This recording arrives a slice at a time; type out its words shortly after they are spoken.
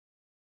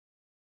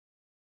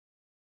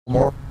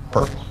More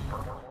Perfect.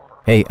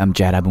 Hey, I'm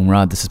Jad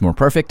Abumrad. This is More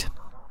Perfect.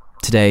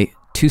 Today,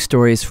 two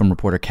stories from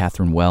reporter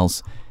Catherine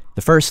Wells.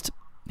 The first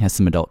has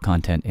some adult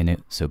content in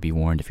it, so be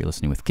warned if you're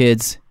listening with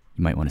kids,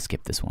 you might want to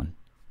skip this one.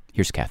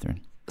 Here's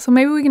Catherine. So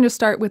maybe we can just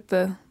start with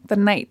the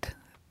night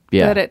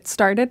that it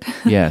started.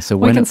 Yeah, so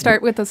we can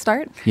start with the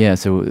start. Yeah,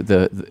 so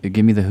the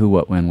give me the who,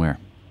 what, when, where.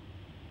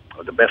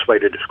 The best way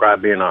to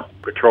describe being a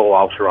patrol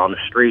officer on the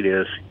street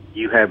is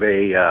you have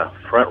a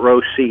front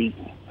row seat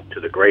to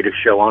the greatest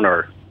show on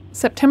earth.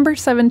 September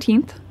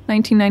 17th,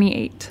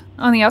 1998.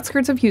 On the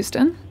outskirts of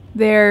Houston,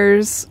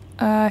 there's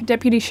a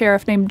deputy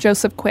sheriff named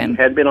Joseph Quinn.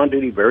 He had been on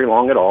duty very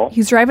long at all.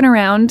 He's driving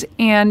around,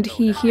 and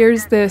he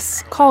hears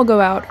this call go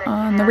out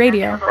on the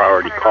radio.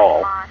 Priority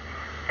call.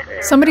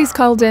 Somebody's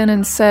called in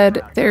and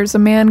said there's a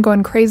man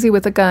going crazy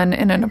with a gun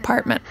in an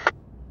apartment.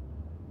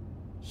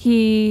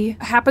 He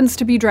happens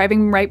to be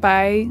driving right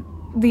by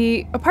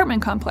the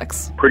apartment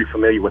complex. Pretty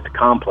familiar with the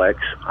complex.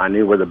 I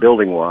knew where the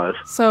building was.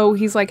 So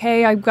he's like,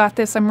 hey, I've got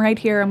this. I'm right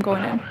here. I'm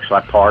going in. So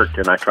I parked,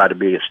 and I tried to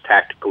be as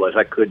tactical as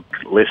I could,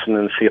 listen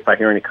and see if I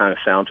hear any kind of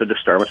sounds of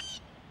disturbance.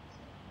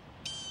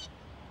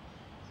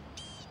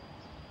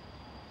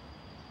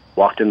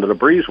 Walked into the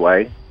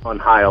breezeway on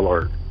high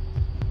alert.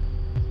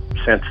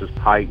 Senses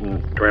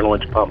heightened,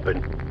 adrenaline's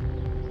pumping.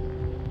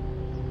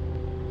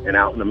 And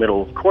out in the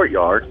middle of the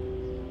courtyard,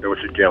 there was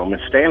a gentleman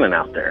standing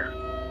out there.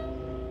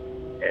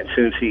 And as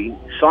soon as he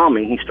saw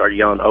me, he started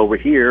yelling, over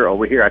here,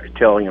 over here. I could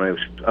tell, he was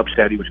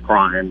upset, he was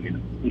crying.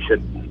 He said,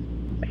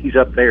 he's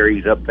up there,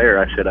 he's up there.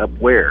 I said, up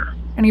where?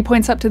 And he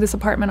points up to this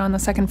apartment on the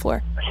second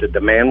floor. I said, the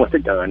man with the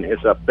gun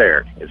is up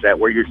there. Is that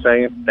where you're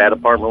saying? That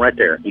apartment right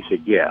there? He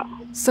said, yeah.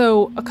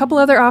 So a couple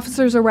other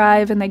officers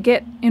arrive, and they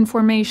get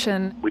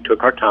information. We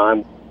took our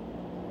time,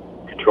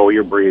 control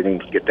your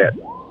breathing, get that,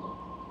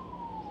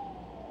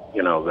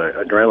 the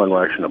adrenaline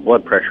rush and the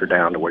blood pressure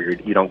down to where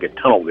you don't get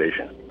tunnel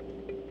vision.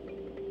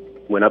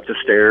 Went up the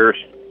stairs,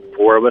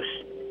 four of us.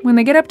 When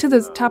they get up to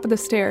the top of the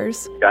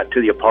stairs, got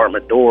to the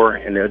apartment door,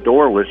 and the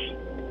door was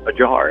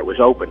ajar. It was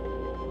open.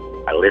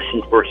 I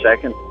listened for a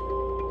second.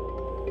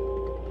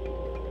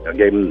 I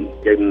gave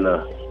him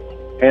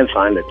the hand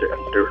sign that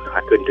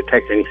I couldn't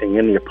detect anything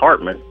in the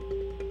apartment.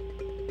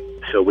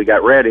 So we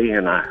got ready,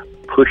 and I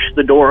pushed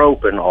the door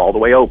open, all the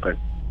way open.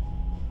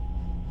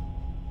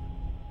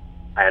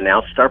 I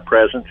announced our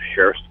presence,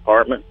 Sheriff's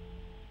Department.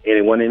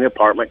 Anyone in the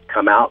apartment,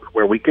 come out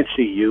where we can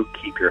see you.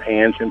 Keep your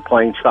hands in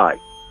plain sight.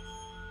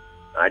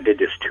 I did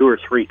this 2 or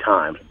 3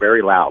 times,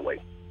 very loudly.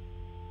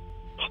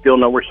 Still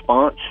no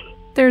response.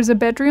 There's a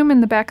bedroom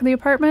in the back of the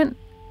apartment.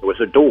 There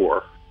was a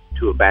door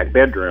to a back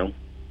bedroom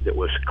that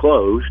was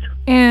closed.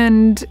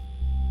 And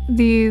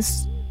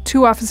these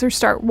two officers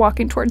start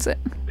walking towards it.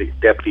 The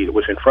deputy that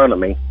was in front of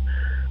me,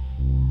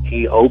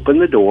 he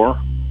opened the door,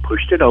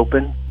 pushed it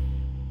open,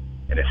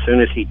 and as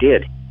soon as he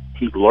did,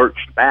 he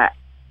lurched back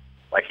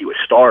like he was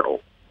startled.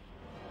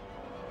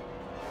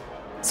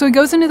 So he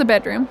goes into the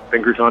bedroom.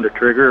 Fingers on the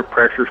trigger,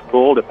 pressure's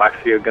pulled. If I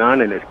see a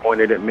gun and it's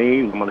pointed at me,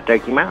 I'm going to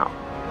take him out.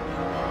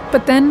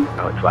 But then...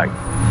 It's like,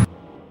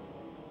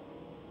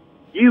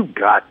 you've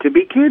got to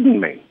be kidding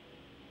me.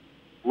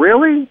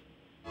 Really?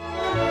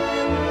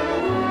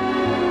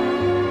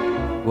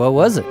 What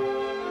was it?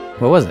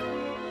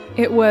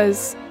 It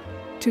was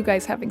two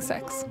guys having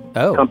sex.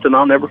 Oh. Something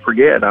I'll never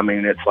forget.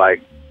 It's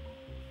like,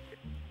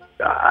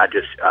 I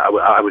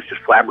was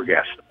just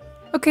flabbergasted.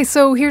 Okay,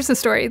 so here's the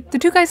story. The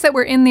two guys that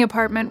were in the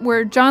apartment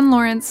were John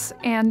Lawrence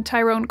and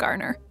Tyrone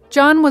Garner.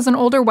 John was an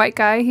older white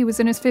guy. He was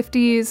in his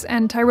 50s,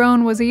 and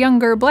Tyrone was a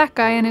younger black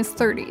guy in his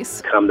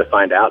 30s. Come to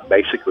find out,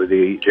 basically,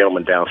 the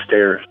gentleman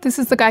downstairs... This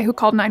is the guy who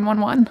called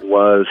 911.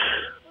 ...was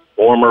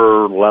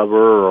former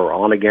lover or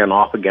on-again,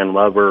 off-again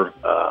lover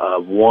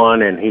of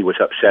one, and he was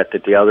upset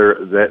that the other,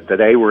 that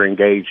they were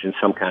engaged in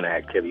some kind of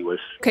activity.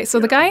 Okay, so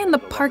the guy in the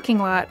parking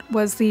lot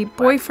was the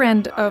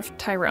boyfriend of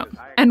Tyrone.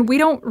 And we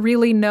don't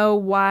really know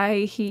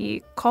why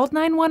he called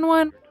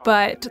 911,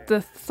 but the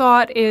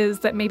thought is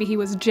that maybe he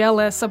was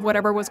jealous of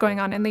whatever was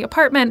going on in the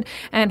apartment,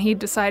 and he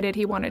decided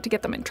he wanted to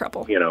get them in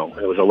trouble. It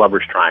was a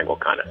lover's triangle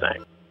kind of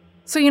thing.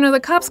 So, the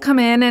cops come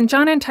in, and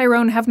John and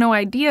Tyrone have no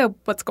idea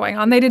what's going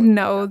on. They didn't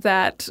know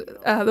that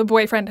the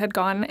boyfriend had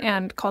gone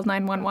and called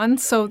 911,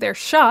 so they're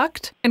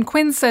shocked. And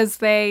Quinn says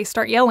they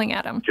start yelling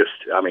at him.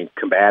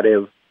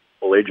 Combative,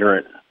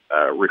 belligerent,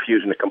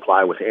 refusing to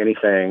comply with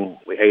anything.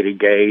 We hated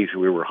gays.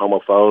 We were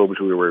homophobes.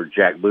 We were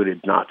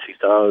jackbooted Nazi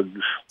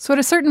thugs. So at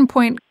a certain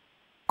point,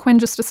 Quinn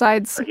just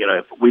decides...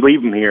 if we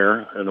leave them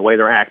here, and the way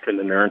they're acting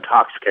and they're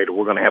intoxicated,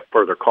 we're going to have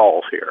further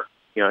calls here.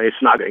 It's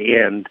not going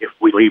to end if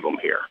we leave them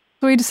here.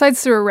 So he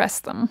decides to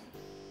arrest them.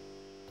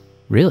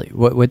 Really?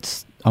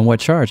 What's on what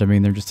charge?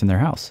 They're just in their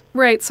house.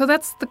 Right, so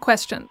that's the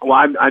question.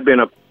 Well, I've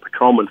been a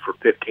patrolman for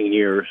 15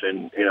 years,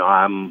 and,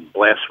 I'm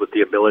blessed with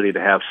the ability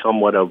to have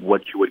somewhat of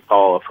what you would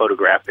call a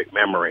photographic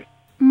memory.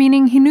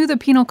 Meaning he knew the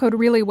penal code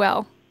really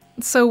well.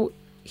 So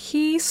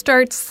he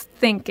starts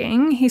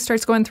thinking. He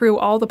starts going through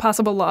all the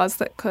possible laws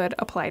that could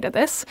apply to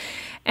this,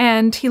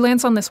 and he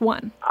lands on this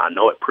one. I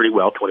know it pretty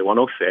well,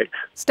 2106.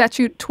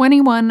 Statute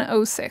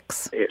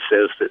 2106. It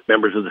says that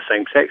members of the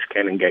same sex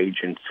can engage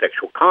in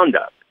sexual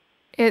conduct.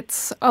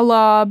 It's a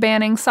law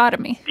banning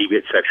sodomy.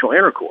 Deviant sexual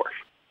intercourse.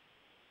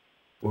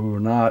 We were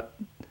not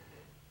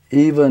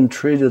even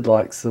treated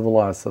like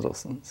civilized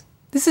citizens.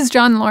 This is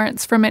John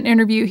Lawrence from an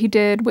interview he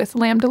did with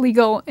Lambda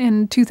Legal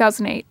in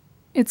 2008.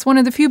 It's one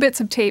of the few bits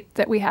of tape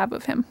that we have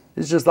of him.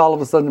 It's just all of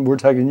a sudden we're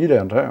taking you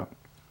downtown.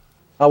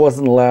 I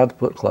wasn't allowed to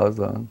put clothes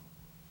on.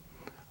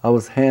 I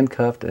was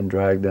handcuffed and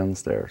dragged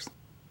downstairs.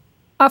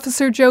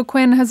 Officer Joe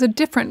Quinn has a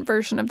different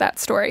version of that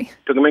story.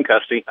 Took them in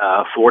custody,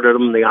 afforded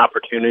them the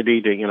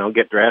opportunity to,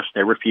 get dressed.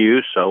 They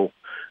refused, so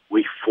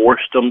we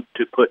forced them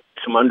to put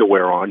some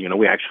underwear on.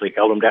 We actually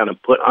held them down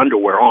and put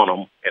underwear on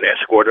them and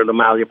escorted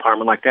them out of the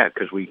apartment like that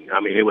because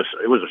it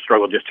was a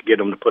struggle just to get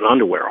them to put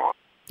underwear on.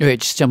 Okay,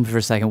 just jump for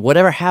a second.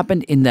 Whatever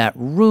happened in that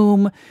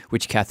room,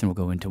 which Catherine will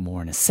go into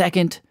more in a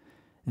second,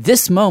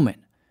 this moment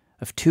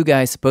of two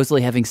guys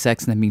supposedly having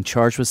sex and then being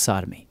charged with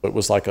sodomy. It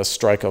was like a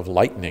strike of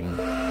lightning.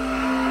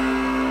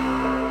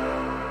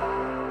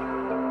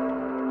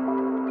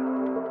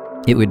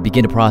 It would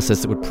begin a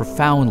process that would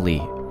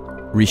profoundly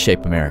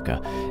reshape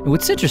America. And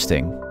what's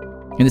interesting,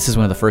 and this is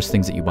one of the first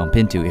things that you bump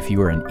into if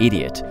you are an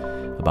idiot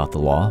about the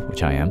law,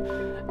 which I am,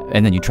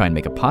 and then you try and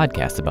make a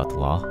podcast about the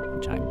law,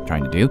 which I'm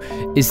trying to do,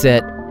 is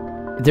that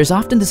there's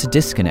often this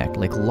disconnect.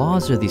 Like,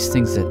 laws are these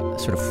things that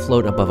sort of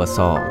float above us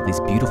all, these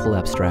beautiful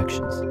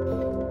abstractions.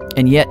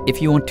 And yet,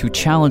 if you want to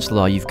challenge the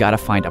law, you've got to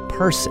find a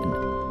person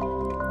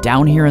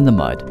down here in the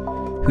mud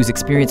whose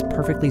experience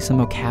perfectly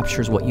somehow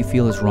captures what you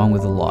feel is wrong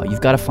with the law.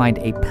 You've got to find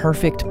a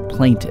perfect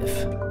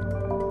plaintiff.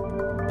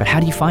 But how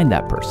do you find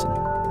that person?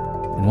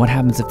 And what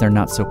happens if they're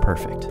not so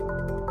perfect?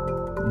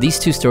 These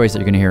two stories that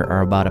you're going to hear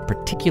are about a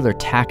particular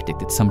tactic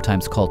that's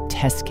sometimes called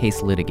test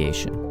case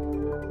litigation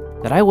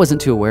that I wasn't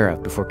too aware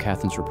of before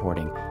Catherine's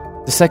reporting.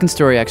 The second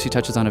story actually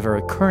touches on a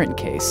very current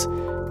case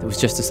that was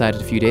just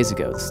decided a few days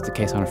ago. This is the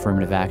case on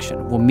affirmative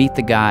action. We'll meet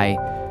the guy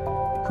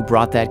who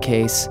brought that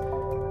case,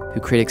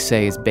 who critics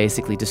say is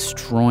basically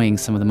destroying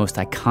some of the most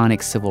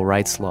iconic civil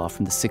rights law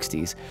from the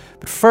 60s.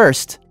 But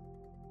first,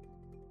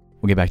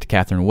 we'll get back to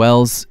Catherine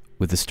Wells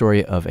with the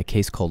story of a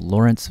case called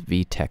Lawrence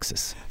v.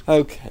 Texas.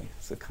 Okay,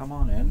 so come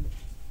on in.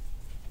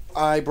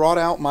 I brought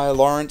out my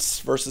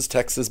Lawrence versus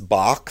Texas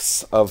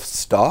box of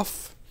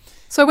stuff.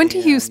 So I went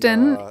to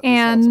Houston,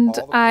 and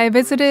I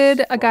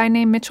visited a guy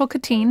named Mitchell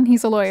Katine.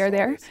 He's a lawyer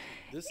there.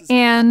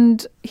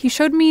 And he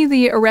showed me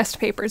the arrest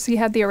papers. He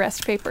had the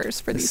arrest papers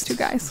for these two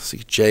guys. See,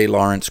 J.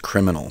 Lawrence,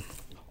 criminal.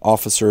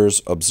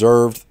 Officers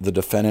observed the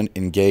defendant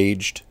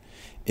engaged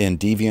in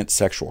deviant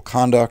sexual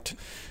conduct,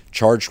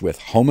 charged with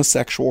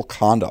homosexual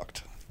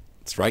conduct.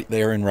 It's right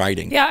there in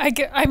writing. Yeah,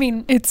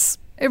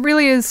 it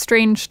really is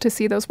strange to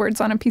see those words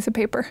on a piece of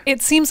paper.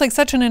 It seems like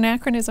such an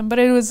anachronism, but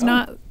it was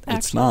not actually.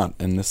 It's not,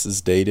 and this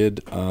is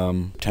dated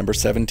September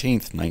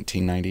 17th,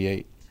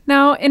 1998.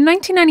 Now, in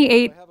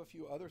 1998,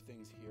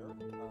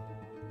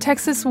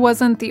 Texas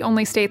wasn't the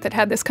only state that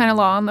had this kind of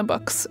law on the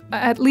books.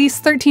 At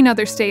least 13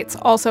 other states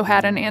also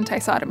had an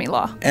anti-sodomy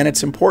law. And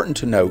it's important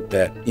to note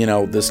that,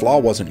 this law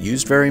wasn't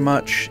used very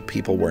much.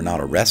 People were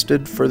not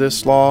arrested for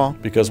this law.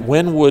 Because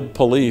when would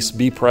police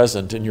be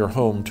present in your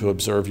home to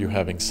observe you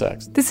having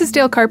sex? This is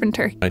Dale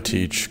Carpenter. I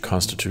teach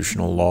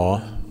constitutional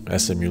law,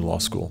 SMU Law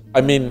School.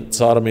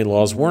 Sodomy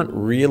laws weren't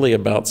really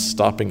about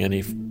stopping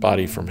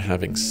anybody from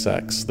having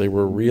sex. They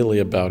were really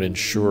about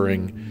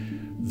ensuring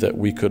that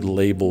we could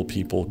label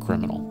people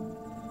criminal.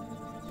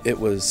 It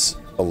was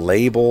a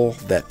label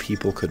that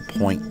people could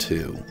point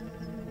to.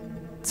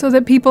 So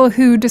that people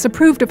who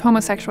disapproved of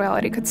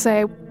homosexuality could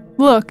say,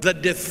 look, the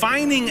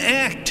defining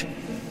act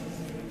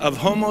of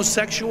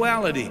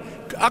homosexuality,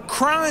 a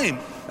crime.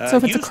 So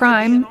if it's a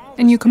crime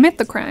and you commit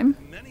the crime,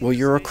 well,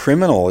 you're a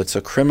criminal. It's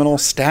a criminal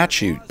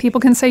statute. People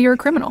can say you're a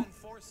criminal,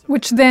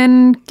 which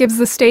then gives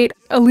the state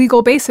a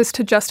legal basis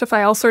to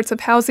justify all sorts of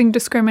housing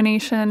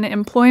discrimination,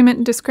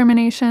 employment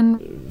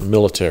discrimination.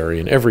 Military,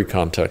 in every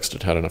context,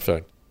 it had an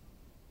effect.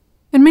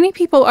 And many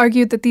people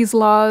argued that these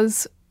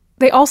laws,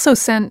 they also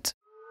sent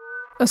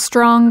a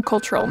strong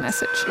cultural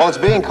message. Well, it's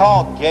being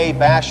called gay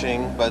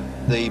bashing, but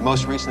the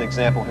most recent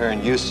example here in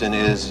Houston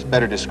is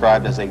better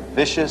described as a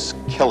vicious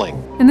killing.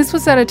 And this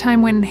was at a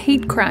time when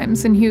hate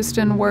crimes in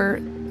Houston were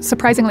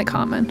surprisingly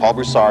common. Paul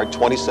Broussard,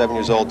 27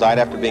 years old, died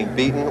after being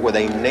beaten with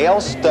a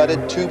nail-studded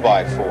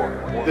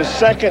 2x4. The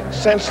second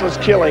senseless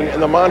killing in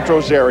the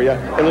Montrose area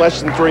in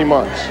less than 3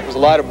 months. There was a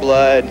lot of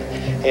blood,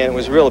 and it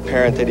was real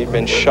apparent that he'd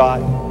been shot.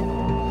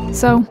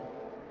 So,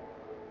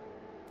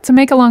 to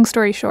make a long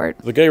story short,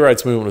 the gay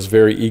rights movement was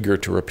very eager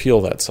to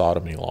repeal that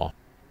sodomy law.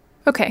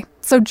 Okay,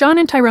 so John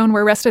and Tyrone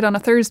were arrested on a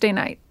Thursday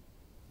night.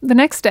 The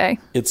next day,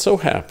 it so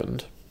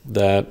happened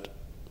that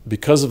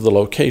because of the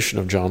location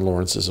of John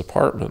Lawrence's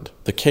apartment,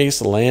 the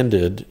case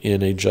landed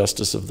in a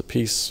justice of the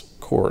peace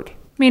court.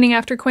 meaning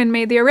after Quinn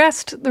made the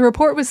arrest, the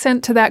report was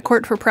sent to that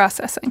court for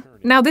processing.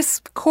 Now, this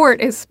court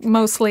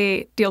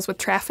deals with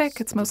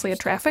traffic. It's mostly a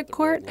traffic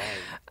court.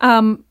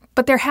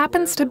 But there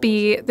happens to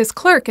be this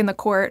clerk in the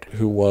court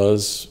who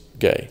was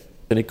gay.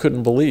 And he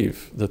couldn't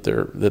believe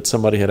that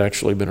somebody had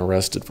actually been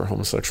arrested for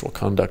homosexual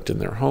conduct in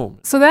their home.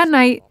 So that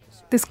night,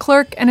 this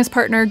clerk and his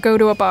partner go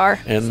to a bar.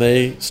 And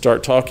they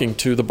start talking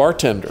to the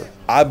bartender.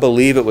 I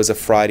believe it was a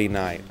Friday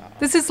night.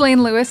 This is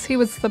Lane Lewis. He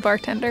was the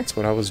bartender. That's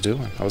what I was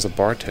doing. I was a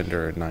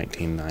bartender in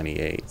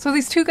 1998. So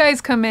these two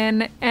guys come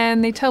in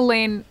and they tell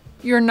Lane,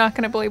 "You're not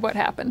going to believe what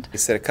happened." He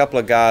said a couple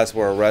of guys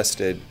were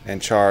arrested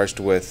and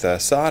charged with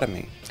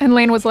sodomy. And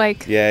Lane was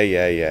like, Yeah.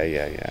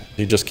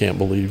 He just can't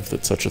believe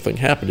that such a thing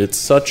happened. It's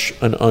such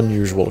an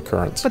unusual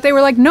occurrence. But they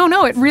were like,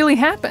 no, it really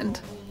happened.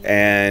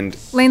 And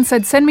Lane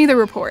said, "Send me the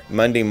report."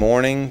 Monday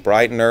morning,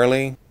 bright and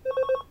early,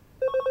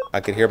 I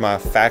could hear my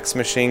fax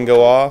machine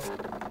go off.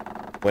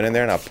 Went in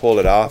there and I pulled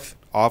it off.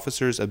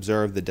 Officers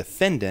observed the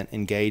defendant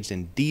engaged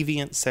in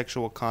deviant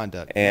sexual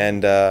conduct.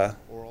 And,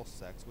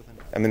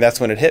 that's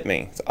when it hit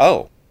me.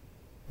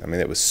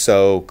 It was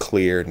so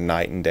clear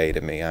night and day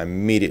to me. I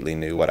immediately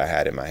knew what I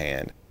had in my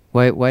hand.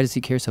 Why does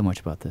he care so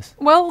much about this?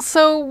 Well,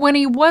 so when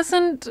he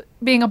wasn't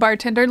being a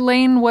bartender,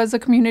 Lane was a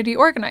community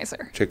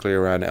organizer. Particularly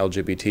around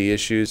LGBT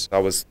issues. I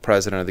was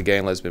president of the Gay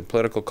and Lesbian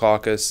Political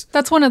Caucus.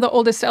 That's one of the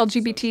oldest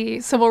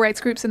LGBT civil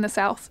rights groups in the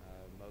South.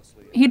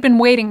 He'd been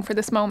waiting for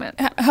this moment.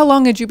 How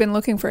long had you been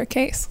looking for a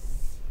case?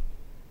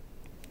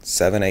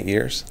 7 or 8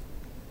 years.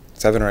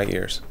 7 or 8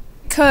 years.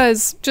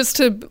 Because, just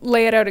to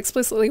lay it out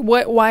explicitly,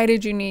 why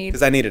did you need...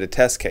 Because I needed a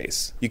test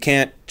case. You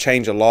can't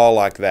change a law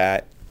like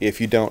that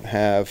if you don't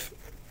have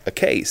a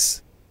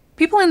case.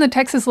 People in the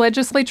Texas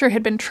legislature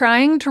had been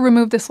trying to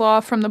remove this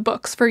law from the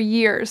books for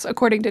years,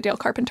 according to Dale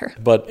Carpenter.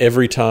 But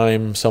every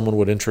time someone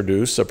would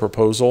introduce a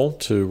proposal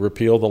to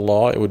repeal the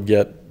law, it would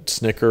get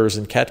snickers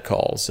and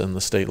catcalls in the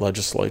state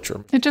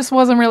legislature. It just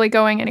wasn't really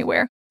going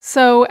anywhere.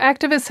 So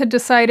activists had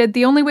decided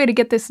the only way to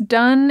get this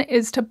done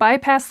is to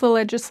bypass the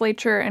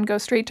legislature and go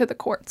straight to the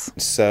courts.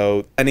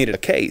 So I needed a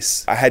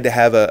case. I had to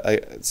have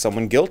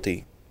someone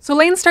guilty. So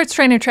Lane starts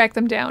trying to track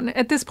them down.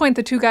 At this point,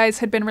 the two guys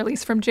had been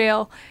released from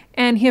jail,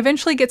 and he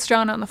eventually gets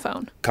John on the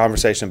phone.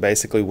 Conversation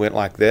basically went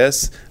like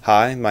this.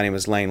 Hi, my name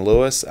is Lane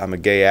Lewis. I'm a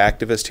gay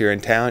activist here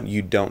in town.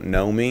 You don't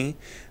know me.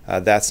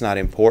 That's not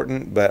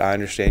important, but I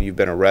understand you've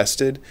been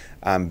arrested.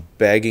 I'm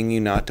begging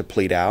you not to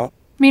plead out.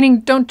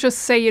 Meaning, don't just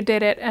say you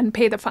did it and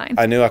pay the fine.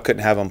 I knew I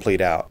couldn't have them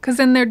plead out. Because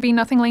then there'd be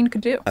nothing Lane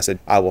could do. I said,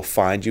 I will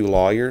find you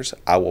lawyers.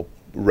 I will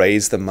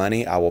raise the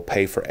money. I will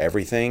pay for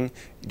everything.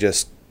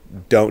 Just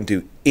don't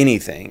do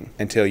anything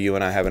until you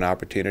and I have an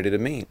opportunity to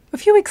meet. A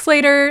few weeks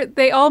later,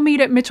 they all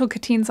meet at Mitchell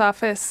Kateen's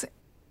office,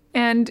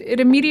 and it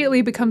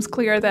immediately becomes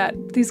clear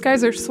that these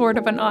guys are sort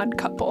of an odd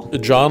couple.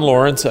 John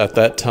Lawrence at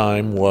that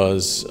time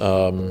was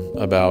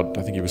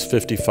I think he was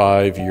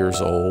 55 years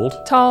old.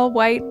 Tall,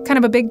 white, kind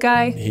of a big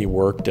guy. He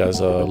worked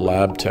as a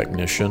lab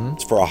technician.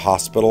 For a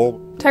hospital.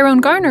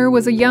 Tyrone Garner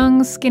was a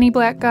young, skinny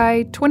black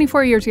guy,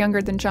 24 years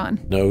younger than John.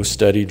 No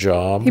steady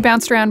job. He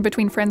bounced around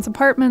between friends'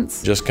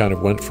 apartments. Just kind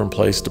of went from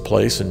place to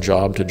place and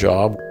job to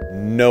job.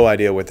 No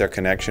idea what their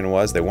connection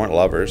was. They weren't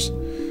lovers.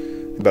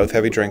 Both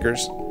heavy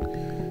drinkers.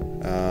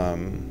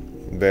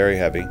 Very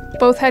heavy.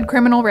 Both had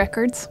criminal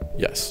records.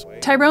 Yes.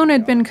 Tyrone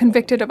had been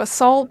convicted of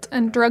assault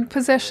and drug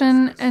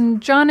possession,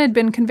 and John had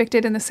been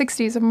convicted in the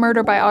 60s of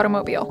murder by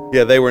automobile.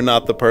 Yeah, they were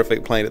not the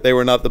perfect plaintiff. They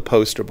were not the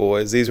poster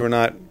boys. These were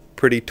not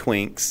pretty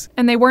twinks.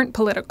 And they weren't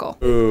political.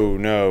 Ooh,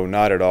 no,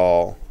 not at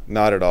all.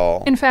 Not at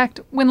all. In fact,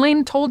 when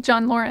Lane told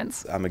John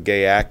Lawrence, I'm a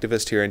gay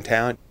activist here in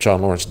town.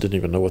 John Lawrence didn't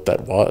even know what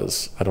that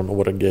was. I don't know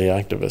what a gay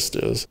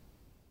activist is.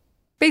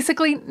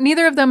 Basically,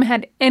 neither of them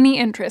had any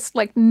interest,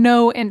 like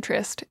no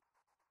interest,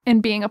 in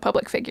being a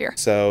public figure.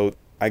 So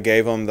I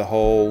gave them the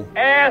whole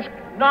ask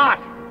not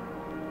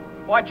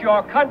what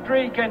your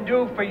country can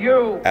do for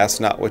you. Ask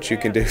not what you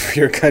can do for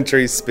your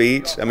country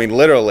speech. I mean,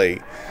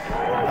 literally.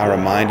 I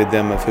reminded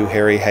them of who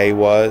Harry Hay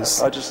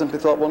was. I just simply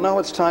thought, well, now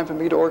it's time for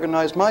me to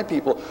organize my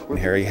people.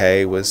 Harry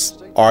Hay was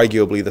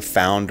arguably the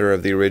founder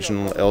of the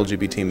original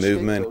LGBT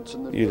movement.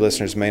 You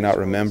listeners may not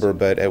remember,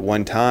 but at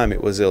one time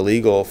it was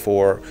illegal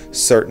for a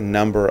certain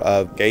number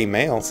of gay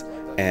males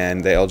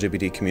and the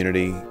LGBT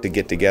community to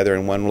get together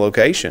in one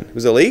location. It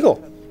was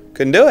illegal.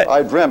 Couldn't do it.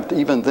 I dreamt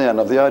even then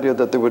of the idea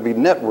that there would be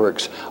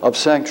networks of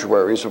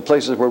sanctuaries, of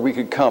places where we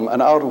could come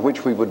and out of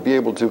which we would be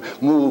able to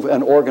move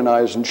and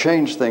organize and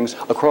change things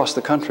across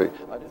the country.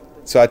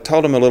 So I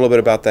told them a little bit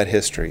about that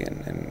history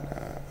and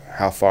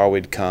how far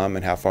we'd come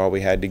and how far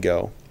we had to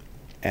go,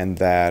 and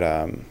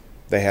that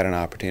they had an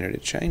opportunity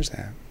to change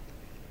that.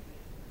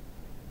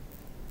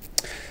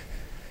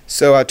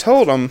 So I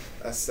told them,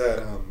 I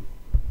said,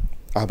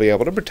 I'll be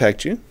able to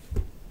protect you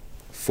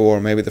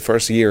for maybe the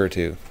first year or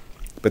two.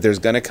 But there's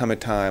going to come a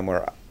time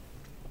where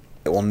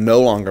it will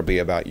no longer be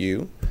about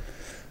you.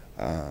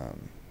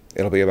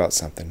 It'll be about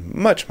something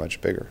much, much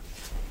bigger.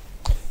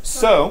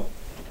 So,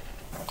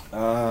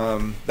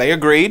 they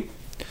agreed.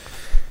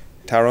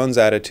 Tyrone's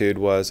attitude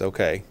was,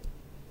 okay,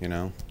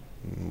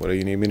 what do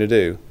you need me to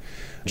do?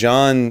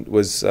 John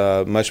was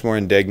much more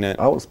indignant.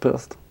 I was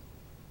pissed.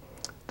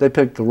 They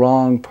picked the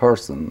wrong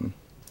person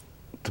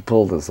to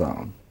pull this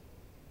on.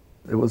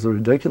 It was a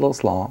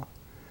ridiculous law,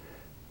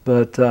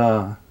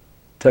 but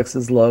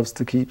Texas loves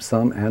to keep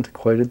some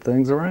antiquated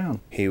things around.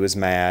 He was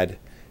mad.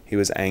 He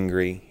was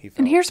angry.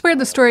 And here's where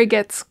the story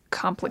gets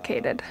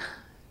complicated.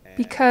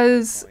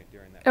 Because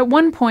at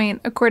one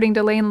point, according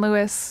to Lane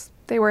Lewis,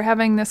 they were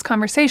having this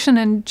conversation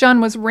and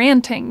John was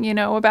ranting,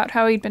 about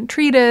how he'd been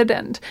treated.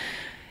 And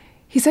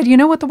he said, you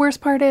know what the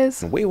worst part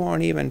is? We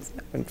weren't even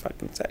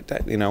fucking sex.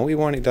 We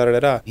weren't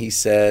da-da-da-da. He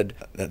said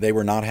that they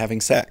were not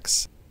having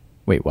sex.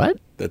 Wait, what?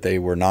 That they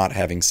were not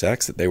having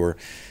sex, that they were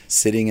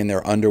sitting in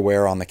their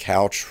underwear on the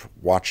couch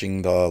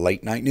watching the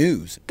late night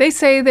news. They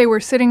say they were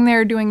sitting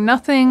there doing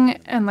nothing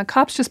and the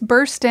cops just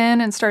burst in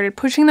and started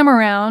pushing them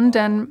around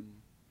and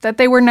that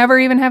they were never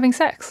even having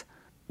sex.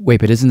 Wait,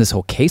 but isn't this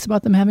whole case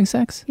about them having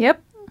sex? Yep.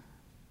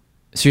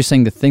 So you're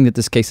saying the thing that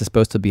this case is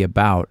supposed to be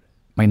about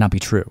might not be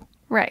true?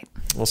 Right.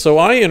 Well, so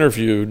I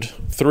interviewed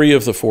 3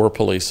 of the 4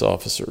 police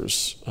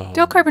officers.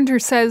 Dale Carpenter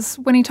says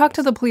when he talked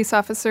to the police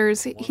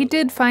officers, he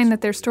did find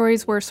that their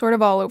stories were sort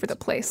of all over the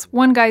place.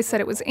 One guy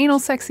said it was anal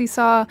sex he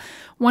saw.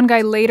 One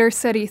guy later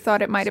said he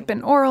thought it might have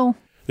been oral.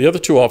 The other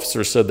 2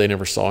 officers said they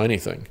never saw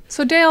anything.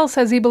 So Dale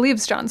says he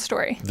believes John's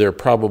story. There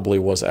probably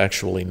was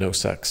actually no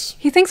sex.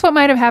 He thinks what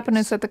might have happened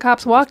is that the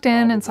cops walked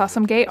in and saw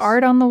some gay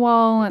art on the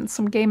wall and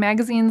some gay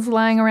magazines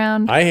lying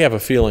around. I have a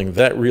feeling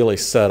that really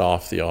set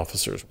off the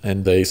officers.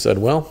 And they said,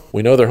 well,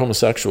 we know they're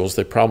homosexuals.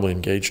 They probably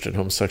engaged in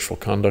homosexual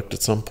conduct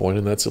at some point,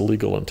 and that's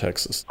illegal in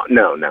Texas.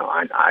 No,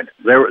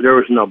 there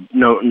was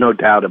no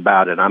doubt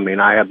about it. I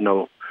mean, I have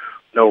no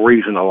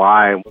reason to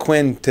lie.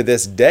 Quinn, to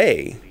this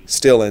day,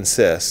 still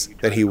insists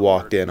that he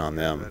walked in on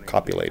them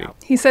copulating.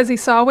 He says he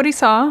saw what he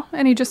saw,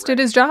 and he just did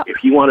his job.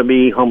 If you want to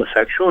be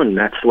homosexual and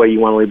that's the way you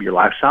want to live your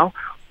lifestyle,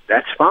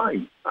 that's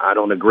fine. I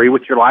don't agree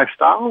with your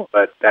lifestyle,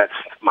 but that's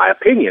my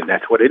opinion.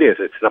 That's what it is.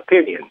 It's an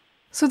opinion.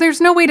 So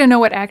there's no way to know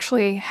what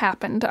actually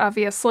happened,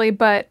 obviously,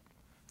 but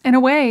in a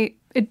way,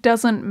 it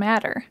doesn't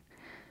matter.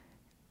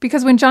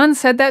 Because when John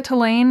said that to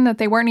Lane, that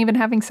they weren't even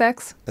having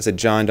sex, I said,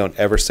 John, don't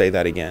ever say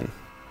that again.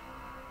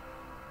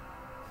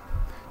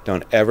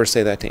 Don't ever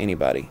say that to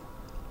anybody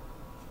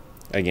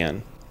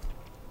again.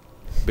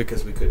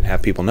 Because we couldn't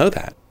have people know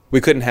that. We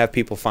couldn't have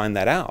people find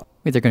that out.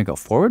 Wait, they're going to go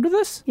forward with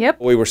this?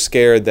 Yep. We were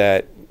scared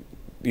that,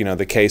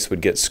 the case would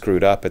get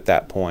screwed up at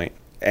that point.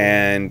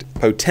 And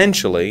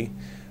potentially,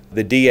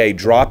 the DA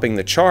dropping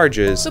the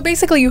charges. So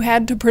basically you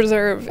had to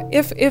preserve,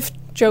 if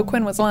Joe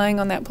Quinn was lying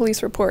on that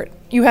police report,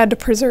 you had to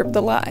preserve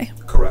the lie.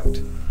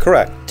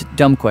 Correct.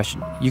 Dumb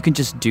question. You can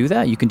just do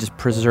that? You can just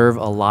preserve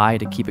a lie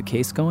to keep a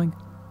case going?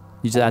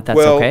 That's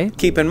well, okay?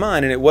 Keep in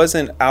mind, and it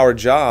wasn't our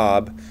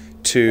job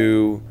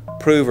to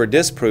prove or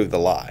disprove the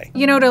lie.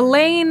 To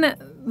Lane,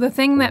 the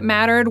thing that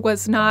mattered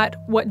was not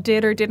what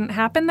did or didn't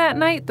happen that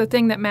night. The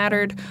thing that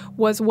mattered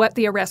was what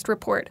the arrest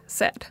report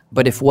said.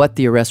 But if what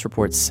the arrest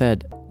report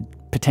said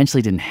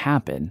potentially didn't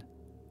happen,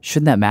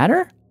 shouldn't that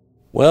matter?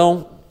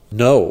 Well,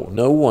 no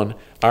one.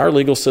 Our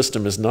legal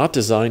system is not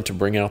designed to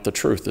bring out the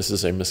truth. This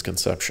is a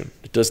misconception.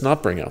 It does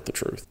not bring out the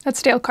truth.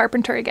 That's Dale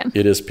Carpenter again.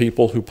 It is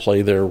people who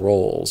play their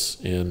roles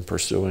in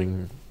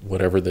pursuing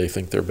whatever they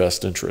think their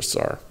best interests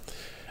are.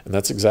 And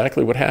that's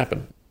exactly what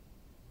happened.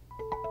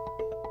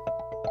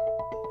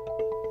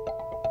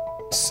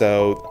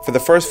 So for the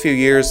first few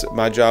years,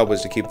 my job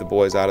was to keep the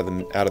boys out of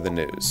the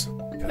news.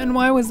 And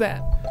why was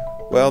that?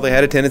 Well, they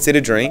had a tendency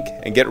to drink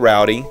and get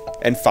rowdy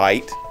and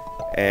fight.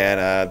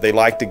 And they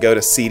like to go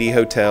to seedy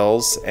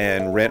hotels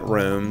and rent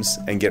rooms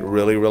and get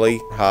really, really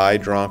high,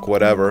 drunk,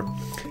 whatever.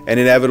 And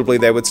inevitably,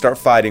 they would start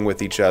fighting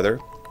with each other.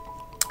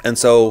 And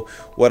so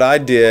what I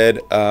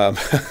did,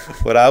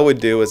 what I would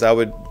do is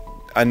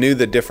I knew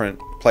the different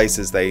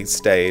places they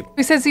stayed.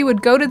 He says he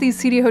would go to these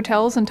seedy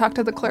hotels and talk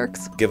to the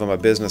clerks. Give them a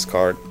business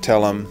card.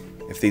 Tell them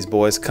if these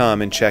boys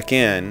come and check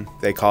in,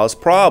 they cause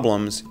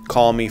problems,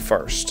 call me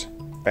first.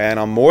 And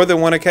on more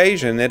than one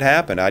occasion, it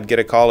happened. I'd get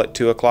a call at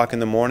 2 o'clock in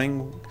the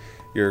morning.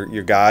 Your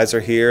guys are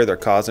here, they're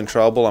causing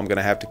trouble, I'm going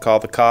to have to call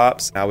the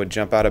cops. I would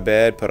jump out of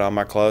bed, put on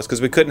my clothes,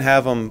 because we couldn't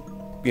have them,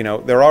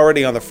 they're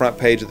already on the front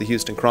page of the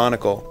Houston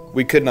Chronicle.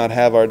 We could not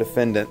have our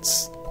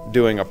defendants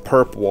doing a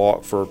perp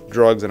walk for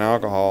drugs and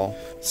alcohol.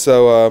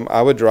 So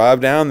I would drive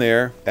down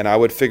there, and I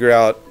would figure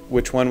out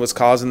which one was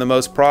causing the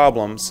most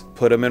problems,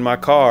 put them in my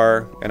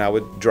car, and I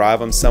would drive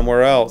them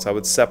somewhere else. I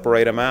would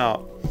separate them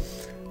out.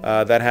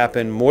 That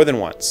happened more than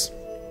once.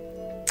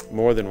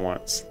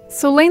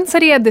 So Lane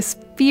said he had this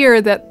fear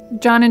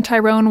that John and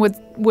Tyrone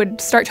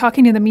would start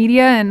talking to the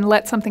media and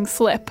let something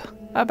slip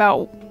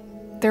about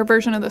their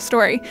version of the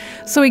story.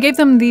 So he gave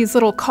them these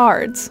little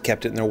cards.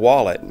 Kept it in their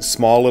wallet.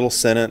 Small little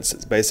sentence.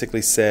 It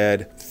basically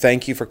said,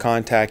 "Thank you for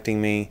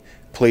contacting me.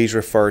 Please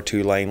refer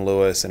to Lane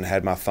Lewis," and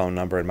had my phone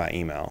number and my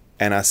email.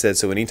 And I said,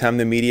 so anytime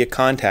the media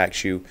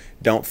contacts you,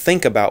 don't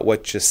think about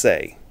what you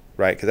say.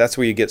 Right? Because that's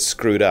where you get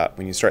screwed up,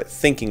 when you start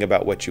thinking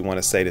about what you want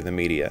to say to the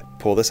media.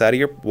 Pull this out of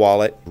your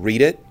wallet,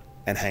 read it,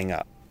 and hang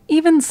up.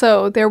 Even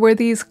so, there were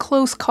these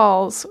close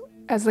calls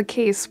as the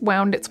case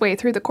wound its way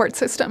through the court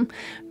system.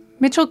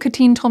 Mitchell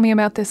Katine told me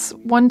about this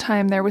one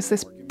time. There was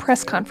this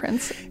press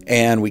conference.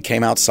 And we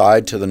came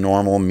outside to the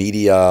normal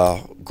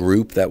media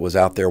group that was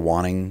out there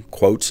wanting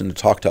quotes and to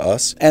talk to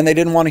us. And they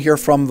didn't want to hear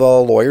from the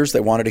lawyers.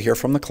 They wanted to hear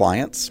from the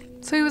clients.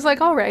 So he was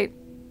like, all right,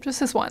 just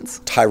this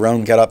once.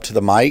 Tyrone got up to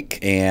the mic,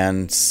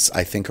 and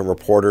I think a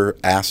reporter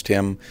asked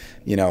him,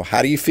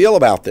 how do you feel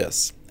about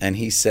this? And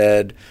he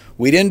said,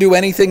 we didn't do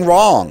anything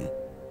wrong.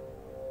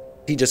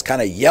 He just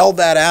kind of yelled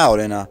that out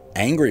in an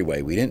angry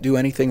way. We didn't do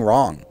anything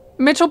wrong.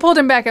 Mitchell pulled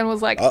him back and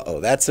was like,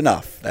 uh-oh, that's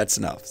enough. That's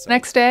enough. So,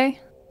 next day,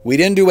 we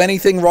didn't do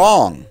anything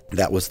wrong.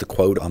 That was the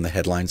quote on the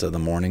headlines of the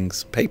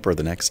morning's paper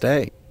the next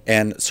day.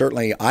 And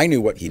certainly I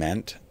knew what he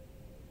meant.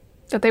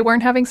 That they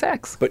weren't having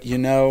sex. But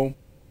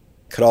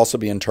could also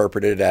be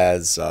interpreted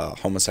as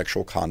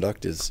homosexual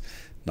conduct is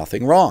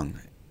nothing wrong.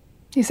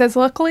 He says,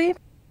 luckily,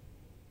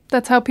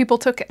 that's how people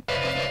took it.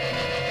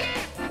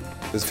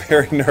 It was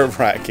very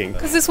nerve-wracking.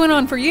 Because this went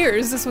on for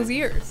years. This was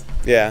years.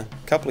 Yeah,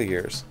 a couple of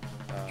years.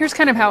 Here's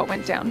kind of how it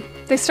went down.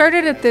 They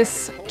started at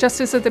this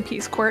Justice of the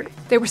Peace Court.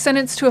 They were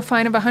sentenced to a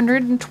fine of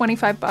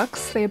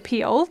 $125. They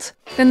appealed.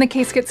 Then the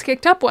case gets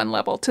kicked up one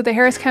level to the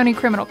Harris County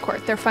Criminal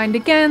Court. They're fined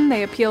again.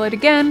 They appeal it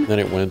again. Then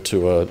it went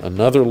to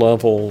another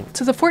level.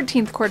 To the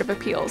 14th Court of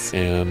Appeals.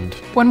 And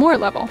one more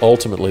level.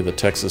 Ultimately, the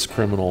Texas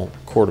Criminal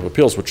Court of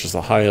Appeals, which is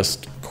the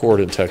highest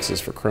court in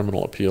Texas for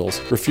criminal appeals,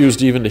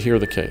 refused even to hear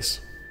the case.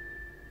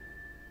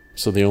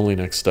 So the only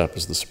next step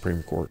is the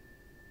Supreme Court.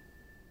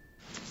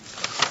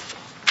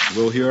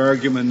 We'll hear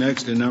argument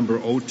next in number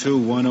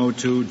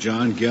 02102,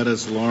 John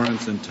Geddes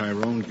Lawrence and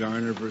Tyrone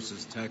Garner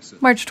versus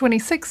Texas. March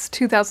 26,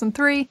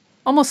 2003,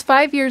 almost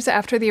 5 years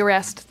after the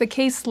arrest, the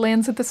case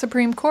lands at the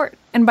Supreme Court.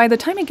 And by the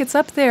time it gets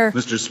up there...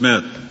 Mr.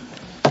 Smith.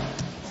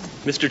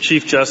 Mr.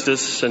 Chief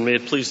Justice, and may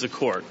it please the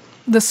Court.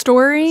 The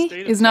story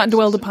is not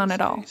dwelled upon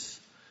at all.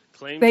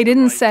 They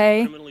didn't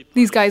say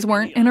these guys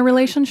weren't in a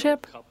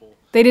relationship.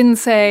 They didn't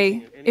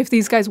say if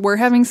these guys were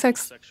having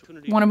sex,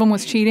 one of them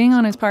was cheating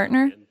on his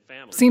partner.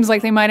 Seems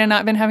like they might have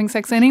not been having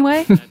sex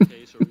anyway.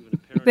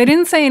 They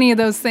didn't say any of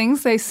those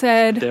things. They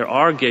said... There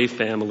are gay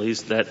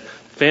families that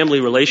family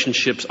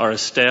relationships are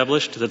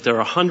established, that there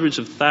are hundreds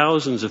of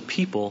thousands of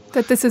people...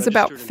 That this is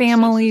about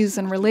families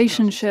and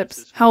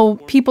relationships, how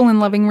people in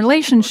loving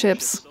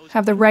relationships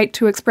have the right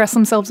to express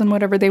themselves in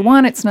whatever they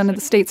want. It's none of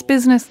the state's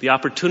business. The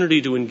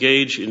opportunity to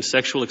engage in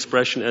sexual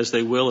expression as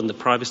they will in the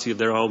privacy of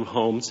their own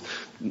homes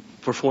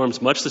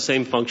performs much the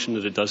same function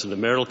that it does in the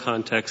marital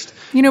context.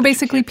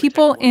 Basically,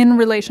 people in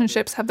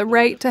relationships have the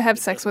right to have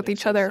sex with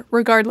each other,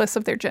 regardless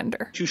of their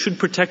gender. You should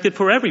protect it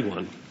for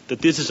everyone, that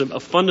this is a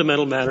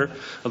fundamental matter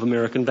of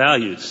American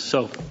values.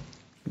 So...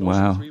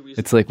 Wow.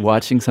 It's like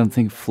watching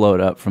something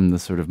float up from the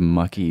sort of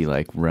mucky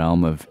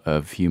realm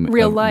of human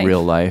real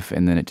life,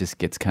 and then it just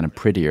gets kind of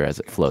prettier as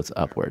it floats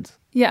upwards.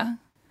 Yeah.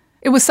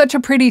 It was such a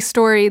pretty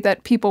story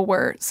that people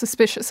were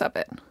suspicious of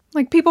it.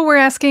 People were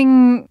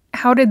asking,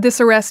 how did this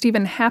arrest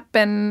even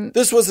happen?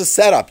 This was a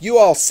setup. You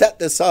all set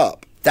this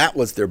up. That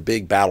was their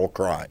big battle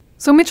cry.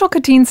 So Mitchell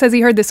Katine says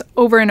he heard this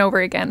over and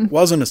over again. It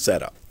wasn't a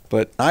setup.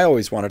 But I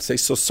always wanted to say,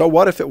 so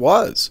what if it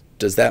was?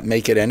 Does that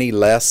make it any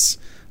less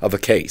of a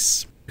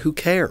case? Who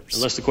cares?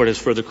 Unless the Court has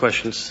further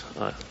questions,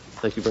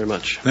 thank you very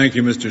much. Thank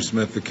you, Mr.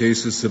 Smith. The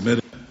case is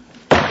submitted.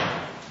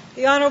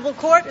 The Honorable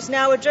Court is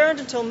now adjourned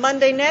until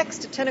Monday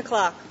next at 10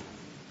 o'clock.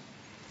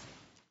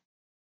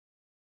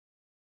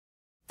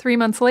 3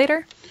 months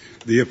later.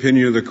 The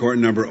opinion of the Court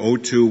number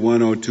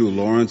 02102,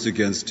 Lawrence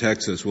against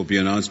Texas, will be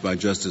announced by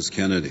Justice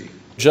Kennedy.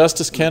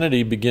 Justice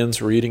Kennedy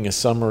begins reading a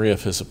summary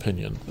of his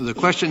opinion. The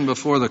question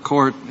before the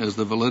Court is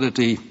the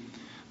validity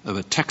of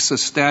a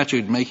Texas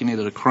statute making it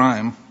a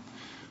crime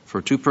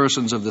for two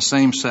persons of the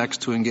same sex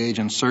to engage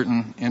in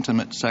certain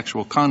intimate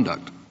sexual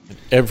conduct.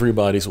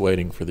 Everybody's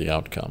waiting for the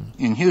outcome.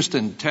 In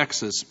Houston,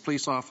 Texas,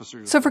 police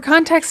officers... So for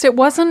context, it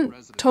wasn't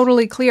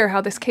totally clear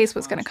how this case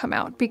was going to come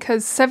out,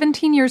 because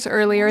 17 years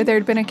earlier, there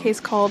had been a case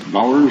called...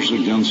 Bowers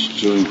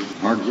against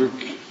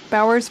Hardwick.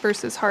 Bowers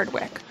versus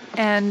Hardwick.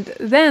 And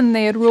then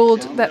they had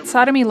ruled that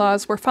sodomy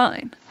laws were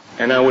fine.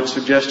 And I would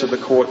suggest to the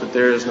Court that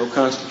there is no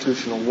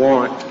constitutional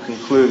warrant to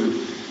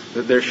conclude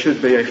that there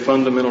should be a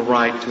fundamental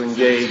right to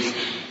engage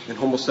in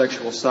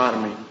homosexual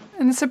sodomy.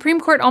 And the Supreme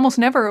Court almost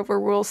never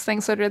overrules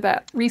things that are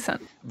that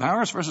recent.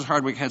 Bowers versus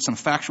Hardwick had some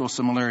factual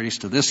similarities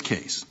to this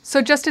case.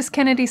 So Justice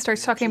Kennedy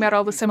starts talking about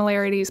all the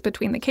similarities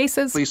between the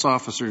cases. Police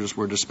officers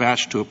were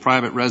dispatched to a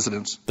private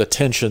residence. The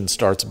tension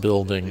starts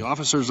building. The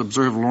officers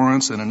observed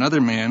Lawrence and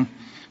another man,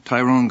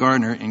 Tyrone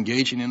Garner,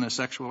 engaging in a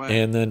sexual act.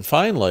 And then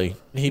finally,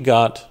 he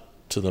got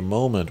to the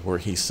moment where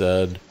he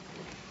said,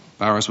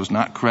 Bowers was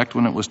not correct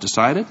when it was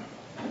decided,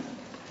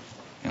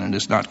 and it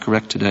is not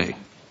correct today.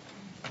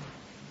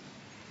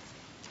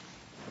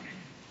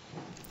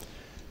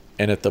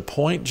 And at the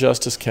point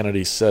Justice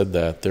Kennedy said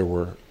that, there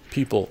were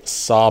people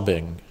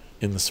sobbing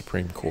in the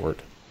Supreme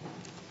Court.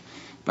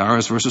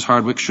 Bowers versus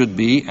Hardwick should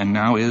be, and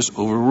now is,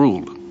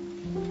 overruled.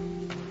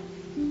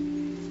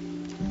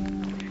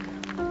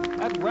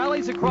 At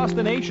rallies across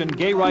the nation,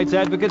 gay rights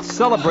advocates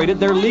celebrated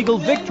their legal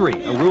victory,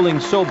 a ruling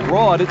so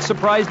broad it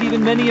surprised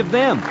even many of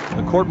them.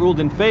 The court ruled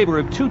in favor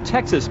of 2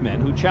 Texas men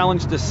who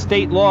challenged a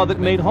state law that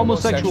made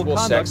homosexual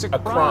conduct sex a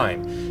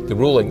crime. The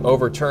ruling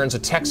overturns a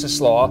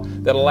Texas law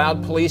that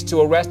allowed police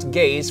to arrest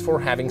gays for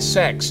having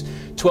sex.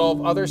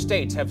 12 other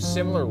states have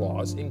similar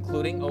laws,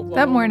 including Oklahoma.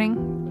 That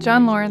morning,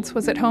 John Lawrence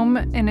was at home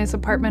in his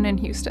apartment in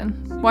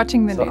Houston,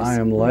 watching the news. I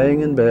am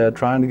laying in bed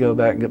trying to go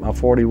back and get my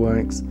 40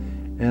 winks,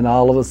 and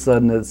all of a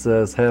sudden it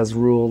says, has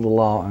ruled the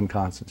law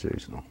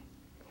unconstitutional.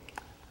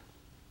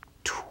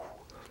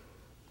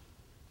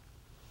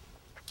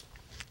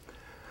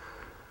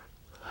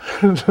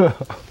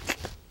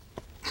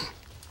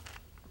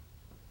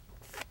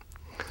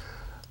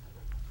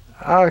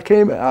 I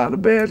came out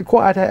of bed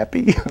quite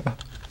happy.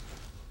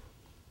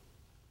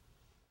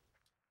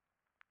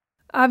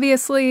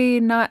 Obviously,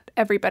 not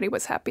everybody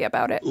was happy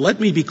about it. Let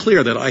me be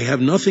clear that I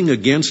have nothing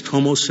against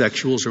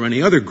homosexuals or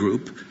any other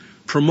group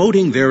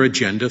promoting their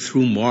agenda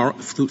through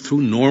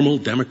normal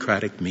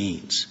democratic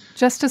means.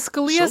 Justice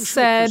Scalia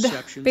said,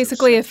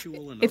 basically,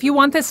 if you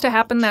want this to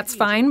happen, that's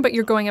fine, but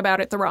you're going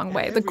about it the wrong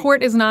way. The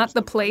court is not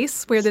the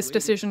place where this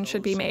decision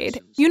should be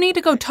made. You need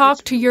to go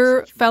talk to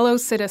your fellow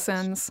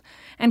citizens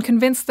and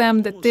convince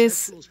them that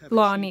this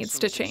law needs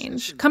to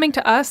change. Coming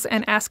to us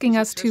and asking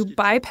us to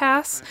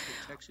bypass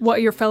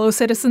what your fellow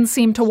citizens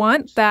seem to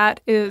want, that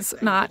is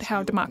not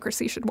how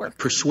democracy should work.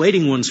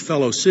 Persuading one's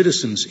fellow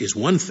citizens is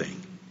one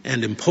thing,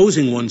 and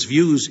imposing one's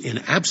views in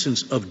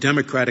absence of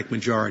democratic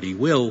majority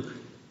will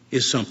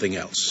is something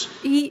else.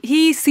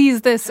 He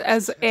sees this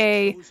as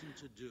a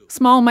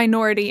small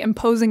minority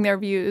imposing their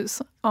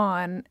views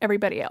on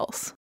everybody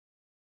else.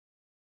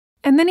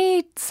 And then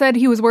he said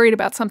he was worried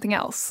about something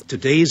else.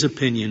 Today's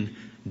opinion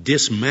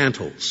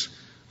dismantles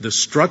the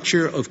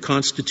structure of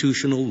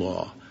constitutional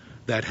law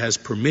that has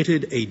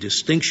permitted a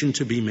distinction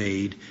to be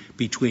made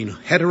between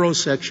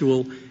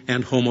heterosexual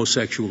and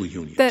homosexual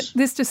unions. That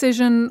this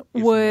decision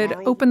would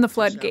open the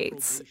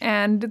floodgates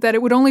and that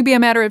it would only be a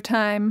matter of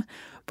time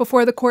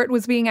before the court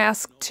was being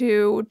asked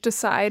to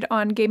decide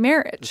on gay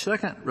marriage. The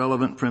second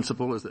relevant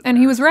principle is that... And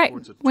he was right.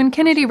 When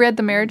Kennedy read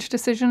the marriage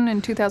decision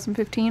in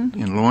 2015...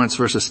 in Lawrence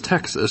versus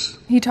Texas...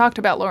 he talked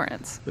about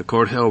Lawrence. The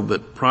court held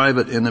that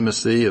private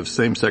intimacy of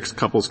same-sex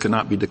couples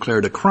cannot be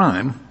declared a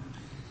crime,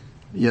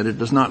 yet it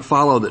does not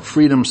follow that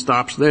freedom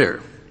stops there.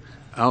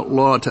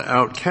 Outlaw to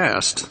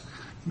outcast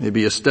may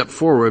be a step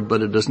forward,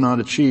 but it does not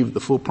achieve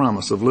the full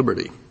promise of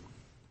liberty.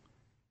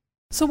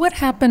 So what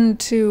happened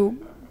to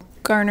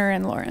Garner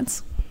and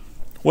Lawrence?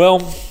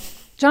 Well,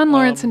 John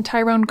Lawrence and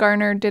Tyrone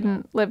Garner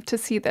didn't live to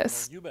see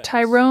this.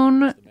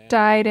 Tyrone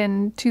died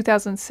in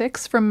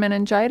 2006 from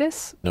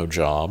meningitis. No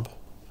job,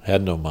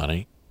 had no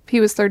money.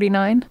 He was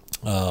 39.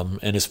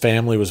 And his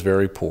family was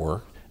very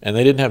poor, and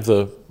they didn't have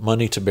the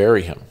money to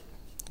bury him.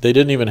 They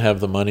didn't even have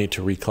the money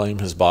to reclaim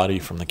his body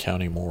from the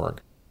county morgue.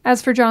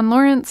 As for John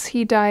Lawrence,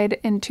 he died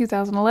in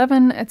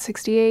 2011 at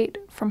 68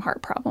 from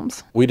heart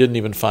problems. We didn't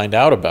even find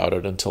out about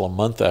it until a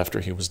month after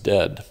he was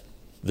dead.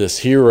 This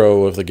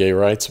hero of the gay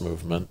rights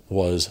movement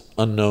was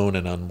unknown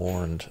and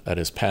unmourned at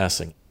his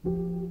passing.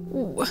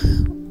 What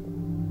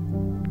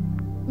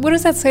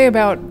does that say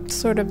about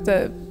sort of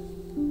the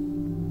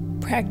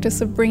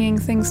practice of bringing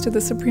things to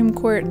the Supreme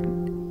Court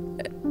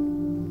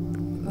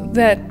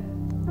that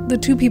the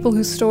two people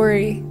whose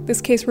story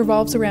this case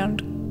revolves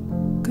around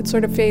could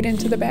sort of fade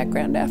into the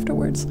background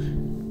afterwards?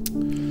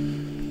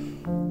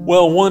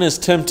 Well, one is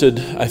tempted,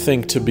 I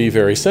think, to be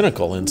very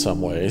cynical in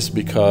some ways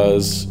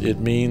because it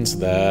means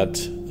that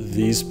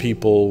these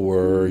people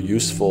were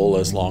useful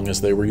as long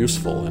as they were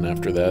useful, and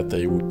after that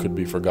they could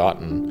be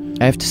forgotten.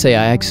 I have to say,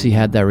 I actually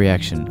had that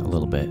reaction a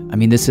little bit. I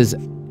mean, this is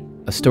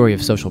a story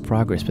of social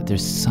progress, but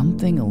there's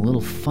something a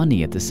little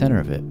funny at the center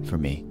of it for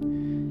me.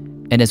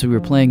 And as we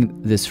were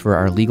playing this for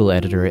our legal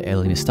editor,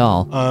 Elena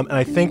Stahl, and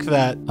I think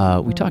that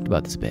we talked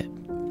about this a bit.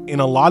 In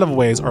a lot of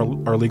ways,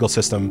 our legal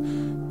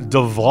system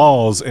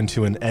devolves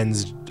into an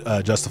ends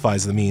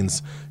justifies the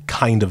means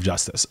kind of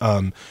justice.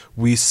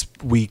 We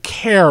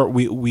care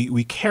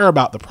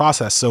about the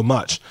process so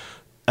much,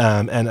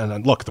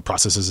 and look, the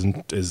process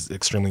is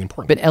extremely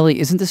important. But Ellie,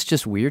 isn't this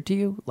just weird to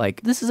you?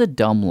 Like, this is a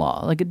dumb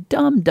law, like a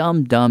dumb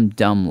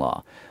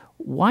law.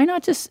 Why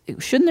not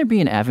shouldn't there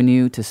be an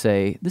avenue to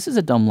say, this is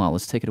a dumb law,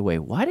 let's take it away?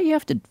 Why do you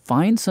have to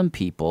find some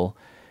people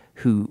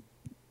who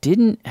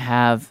didn't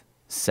have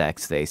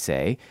sex, they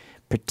say,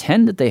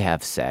 pretend that they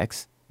have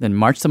sex, then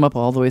march them up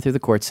all the way through the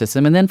court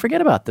system, and then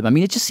forget about them? I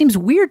mean, it just seems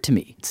weird to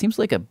me. It seems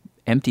like an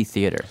empty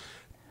theater.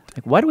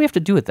 Like, why do we have to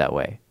do it that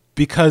way?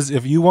 Because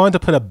if you wanted to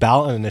put a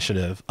ballot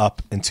initiative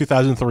up in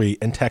 2003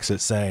 in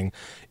Texas saying,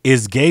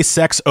 is gay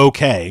sex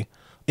okay,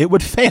 it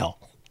would fail.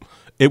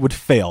 It would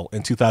fail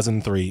in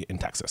 2003 in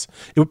Texas.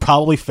 It would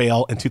probably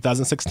fail in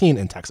 2016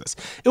 in Texas.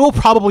 It will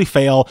probably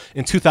fail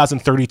in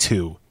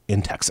 2032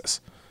 in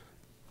Texas.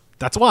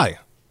 That's why.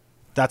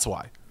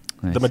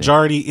 The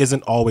majority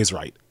isn't always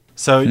right.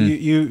 So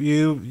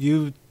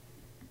you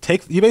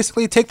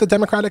basically take the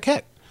Democratic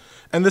hit.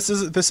 And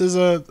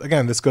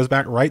this goes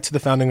back right to the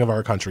founding of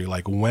our country.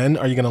 Like, when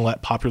are you going to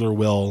let popular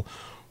will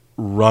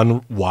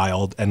run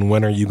wild, and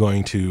when are you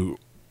going to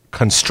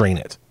constrain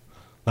it?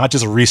 Not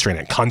just restrain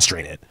it,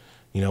 constrain it.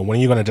 When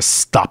are you going to just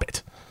stop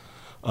it?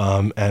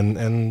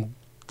 And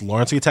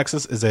Lawrence v.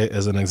 Texas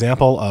is an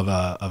example of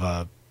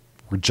a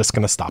we're just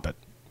going to stop it.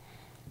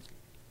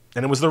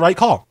 And it was the right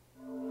call.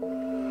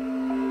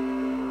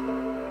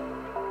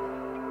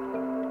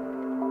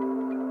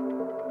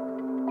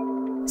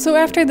 So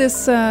after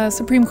this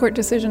Supreme Court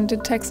decision,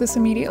 did Texas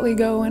immediately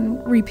go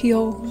and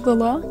repeal the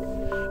law?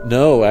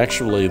 No,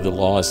 actually, the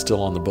law is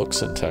still on the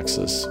books in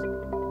Texas.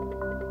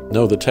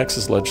 No, the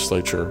Texas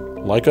legislature,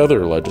 like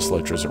other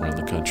legislatures around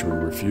the country,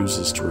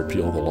 refuses to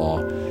repeal the law.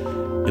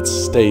 It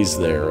stays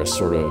there, a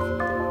sort of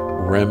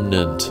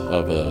remnant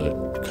of a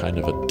kind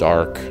of a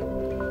dark,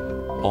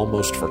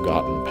 almost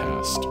forgotten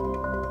past.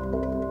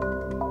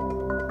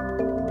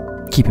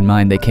 Keep in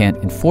mind, they can't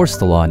enforce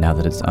the law now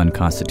that it's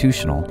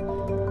unconstitutional,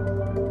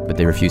 but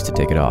they refuse to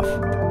take it off.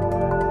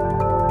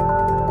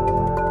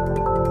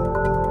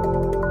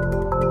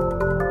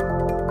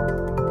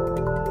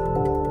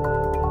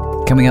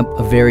 Coming up,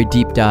 a very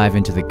deep dive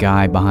into the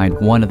guy behind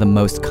one of the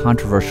most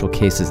controversial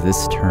cases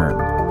this term.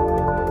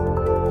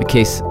 A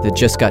case that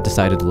just got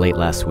decided late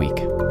last week.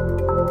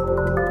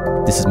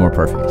 This is More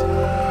Perfect.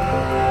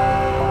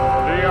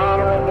 The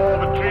Honorable,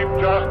 the Chief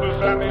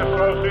Justice and the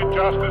Associate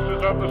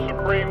Justices of the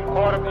Supreme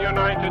Court of the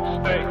United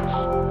States.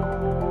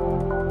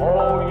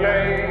 Oh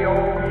yay,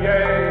 oh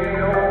yay,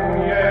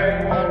 oh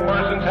yay. All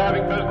persons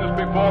having business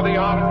before the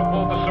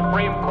Honorable, the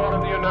Supreme Court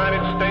of the United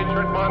States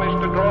are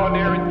admonished to draw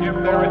near and give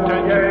their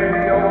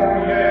attention.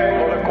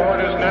 For the court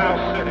is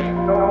now sitting.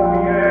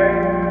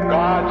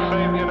 God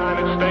save the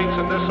United States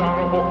and this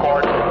honorable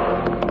court.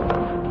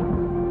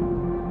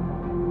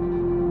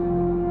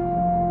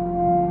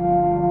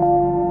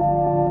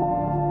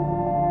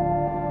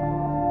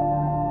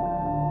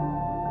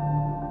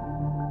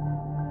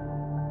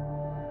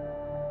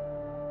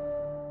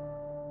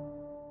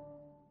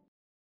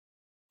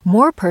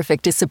 More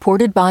Perfect is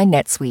supported by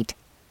NetSuite.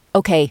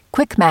 Okay,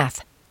 quick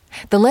math.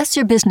 The less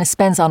your business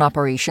spends on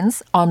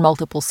operations, on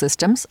multiple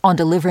systems, on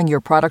delivering your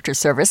product or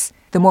service,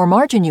 the more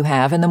margin you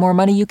have and the more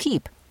money you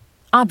keep.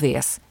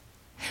 Obvious.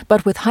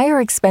 But with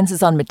higher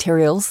expenses on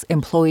materials,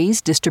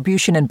 employees,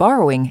 distribution, and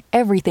borrowing,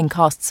 everything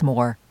costs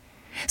more.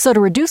 So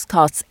to reduce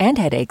costs and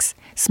headaches,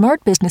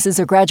 smart businesses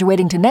are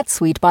graduating to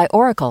NetSuite by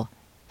Oracle.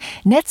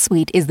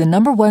 NetSuite is the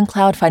 #1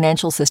 cloud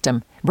financial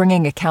system,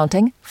 bringing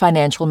accounting,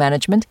 financial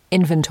management,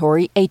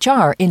 inventory,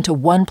 HR into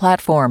one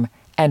platform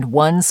and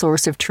one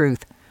source of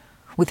truth.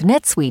 With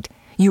NetSuite,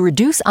 you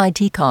reduce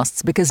IT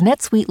costs because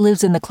NetSuite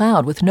lives in the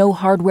cloud with no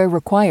hardware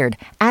required,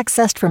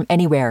 accessed from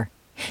anywhere.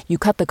 You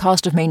cut the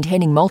cost of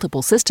maintaining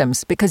multiple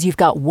systems because you've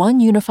got one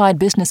unified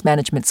business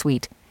management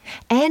suite.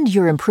 And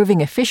you're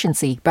improving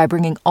efficiency by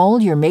bringing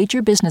all your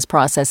major business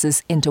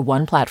processes into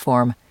one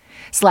platform,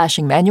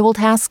 slashing manual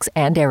tasks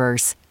and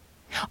errors.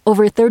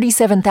 Over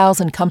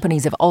 37,000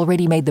 companies have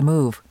already made the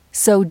move,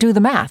 so do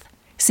the math.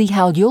 See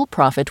how you'll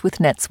profit with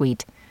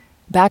NetSuite.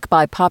 Backed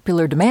by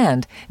popular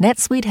demand,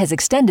 NetSuite has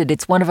extended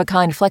its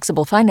one-of-a-kind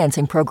flexible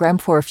financing program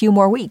for a few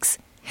more weeks.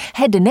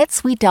 Head to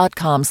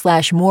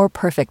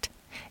netsuite.com/moreperfect.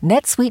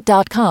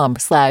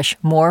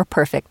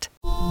 netsuite.com/moreperfect.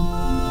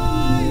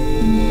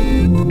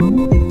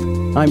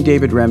 I'm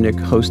David Remnick,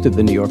 host of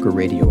the New Yorker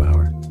Radio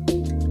Hour.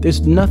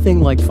 There's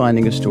nothing like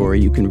finding a story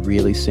you can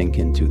really sink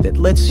into that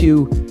lets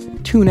you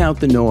tune out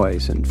the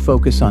noise and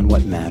focus on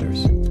what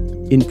matters.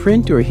 In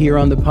print or here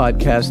on the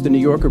podcast, The New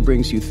Yorker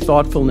brings you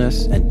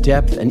thoughtfulness and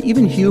depth and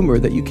even humor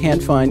that you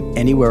can't find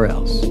anywhere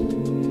else.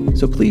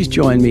 So please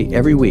join me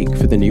every week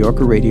for The New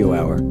Yorker Radio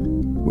Hour,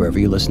 wherever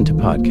you listen to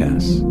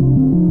podcasts.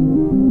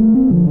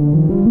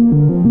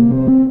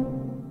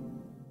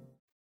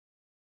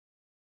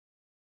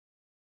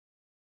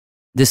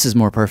 This is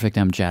More Perfect.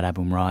 I'm Jad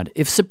Abumrad.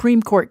 If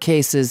Supreme Court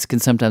cases can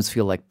sometimes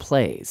feel like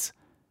plays,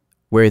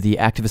 where the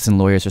activists and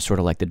lawyers are sort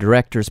of like the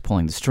directors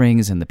pulling the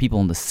strings and the people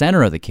in the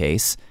center of the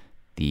case,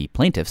 the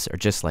plaintiffs, are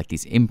just like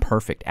these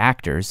imperfect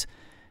actors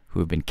who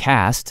have been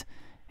cast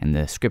and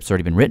the script's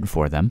already been written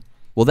for them,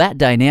 well, that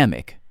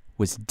dynamic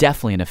was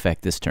definitely in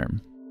effect this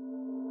term.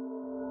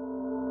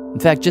 In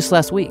fact, just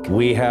last week,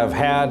 we have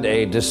had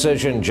a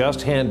decision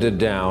just handed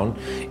down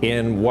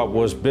in what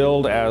was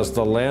billed as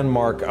the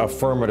landmark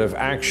affirmative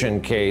action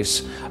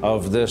case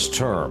of this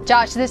term.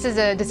 Josh, this is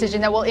a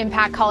decision that will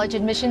impact college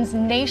admissions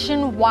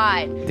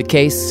nationwide. The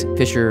case,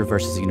 Fisher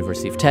versus the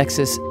University of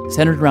Texas,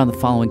 centered around the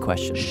following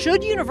question.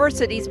 Should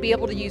universities be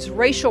able to use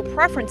racial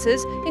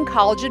preferences in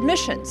college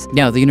admissions?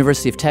 Now, the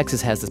University of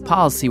Texas has this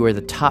policy where the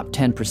top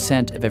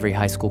 10% of every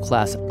high school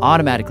class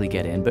automatically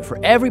get in, but for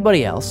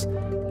everybody else,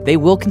 they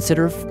will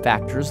consider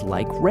factors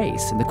like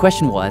race. And the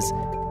question was,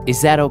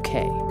 is that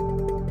okay?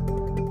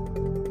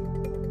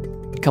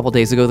 A couple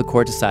days ago, the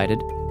court decided,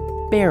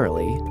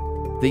 barely,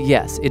 that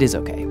yes, it is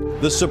okay.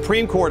 The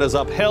Supreme Court has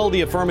upheld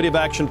the affirmative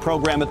action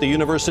program at the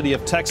University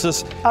of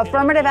Texas.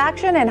 Affirmative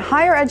action in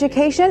higher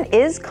education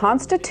is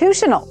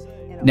constitutional.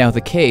 Now,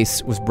 the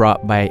case was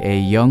brought by a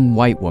young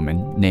white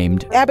woman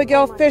named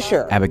Abigail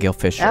Fisher. Abigail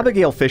Fisher.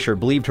 Abigail Fisher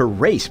believed her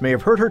race may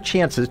have hurt her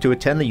chances to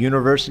attend the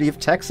University of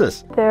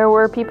Texas. There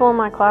were people in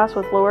my class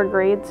with lower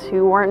grades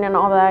who weren't in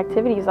all the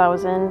activities I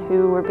was in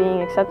who were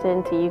being accepted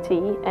into UT,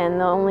 and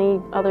the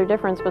only other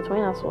difference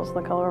between us was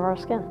the color of our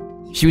skin.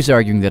 She was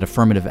arguing that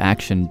affirmative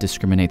action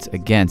discriminates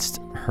against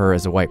her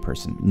as a white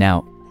person.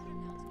 Now,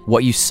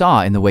 what you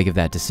saw in the wake of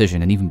that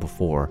decision, and even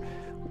before,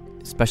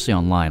 especially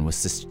online,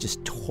 was this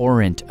just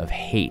torrent of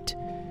hate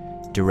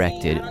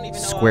directed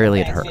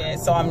squarely at her.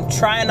 So I'm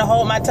trying to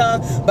hold my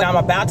tongue, but I'm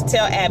about to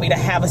tell Abby to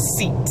have a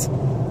seat,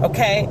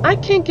 okay? I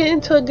can't get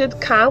into a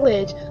good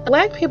college.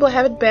 Black people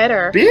have it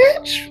better.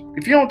 Bitch,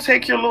 if you don't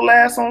take your little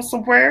ass on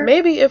somewhere.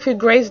 Maybe if your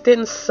grades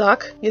didn't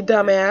suck, you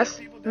dumbass,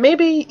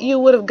 maybe you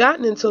would have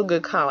gotten into a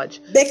good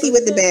college. Becky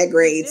with the bad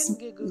grades.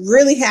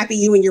 Really happy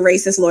you and your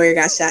racist lawyer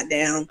got shot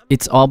down.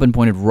 It's all been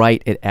pointed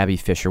right at Abby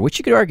Fisher, which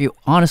you could argue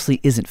honestly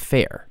isn't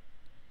fair.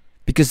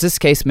 Because this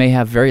case may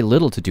have very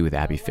little to do with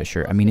Abby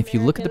Fisher. I mean, if you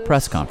look at the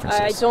press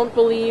conferences... I don't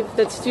believe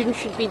that students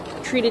should be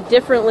treated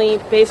differently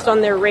based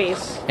on their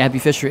race. Abby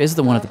Fisher is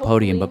the one at the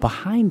podium, but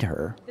behind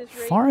her,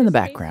 far in the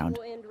background,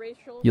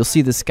 you'll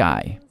see this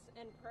guy.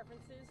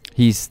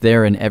 He's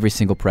there in every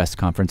single press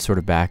conference, sort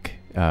of back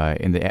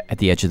at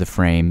the edge of the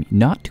frame.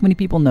 Not too many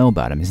people know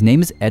about him. His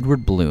name is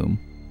Edward Bloom,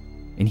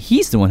 and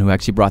he's the one who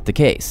actually brought the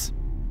case.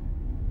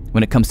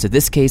 When it comes to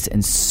this case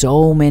and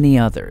so many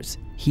others,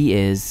 he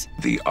is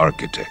the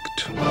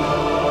architect.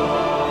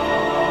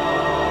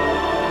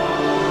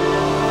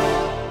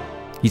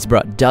 He's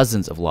brought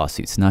dozens of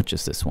lawsuits, not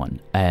just this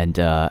one. And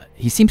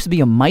he seems to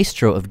be a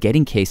maestro of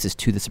getting cases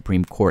to the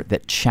Supreme Court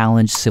that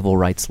challenge civil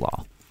rights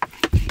law.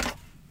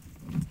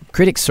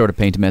 Critics sort of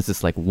paint him as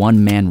this like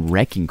one-man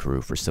wrecking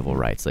crew for civil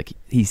rights. Like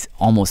he's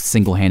almost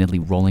single-handedly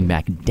rolling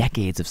back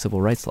decades of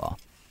civil rights law.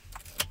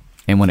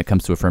 And when it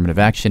comes to affirmative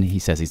action, he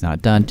says he's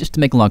not done. Just to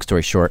make a long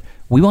story short,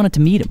 we wanted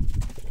to meet him.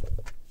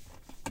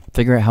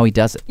 Figure out how he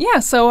does it. Yeah,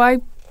 so I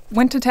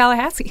went to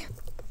Tallahassee.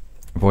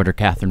 Reporter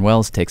Catherine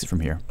Wells takes it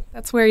from here.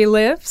 That's where he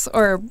lives,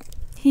 or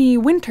he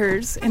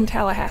winters in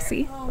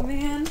Tallahassee. Oh,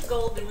 man.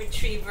 Golden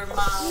Retriever,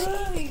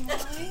 Molly.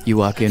 You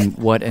walk in,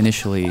 what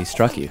initially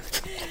struck you?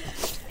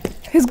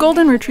 His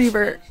Golden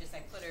Retriever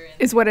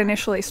is what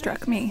initially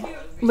struck me,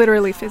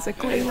 literally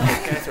physically.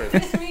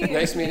 Catherine,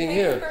 nice meeting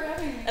you.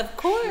 Of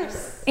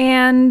course.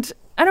 And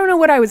I don't know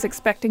what I was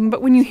expecting,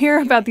 but when you hear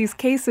about these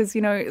cases,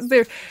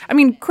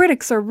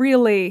 critics are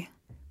really...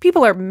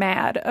 People are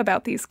mad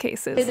about these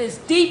cases. It is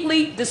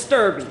deeply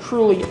disturbing.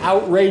 Truly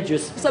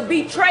outrageous. It's a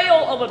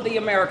betrayal of the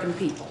American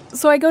people.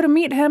 So I go to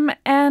meet him,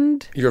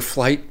 and... Your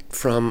flight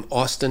from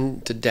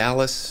Austin to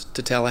Dallas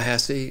to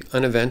Tallahassee,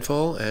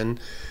 uneventful and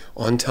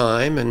on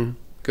time and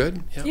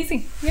good? Yeah.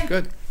 Easy, yeah.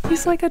 Good.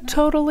 He's like a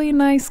totally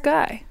nice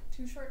guy.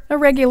 A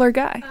regular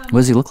guy.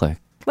 What does he look like?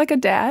 Like a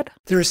dad.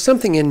 There is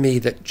something in me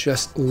that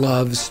just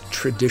loves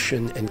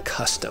tradition and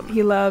custom.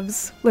 He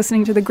loves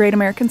listening to the Great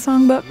American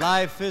Songbook.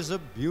 Life is a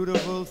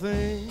beautiful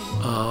thing.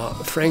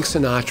 Frank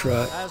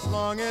Sinatra. As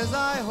long as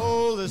I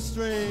hold the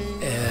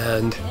string.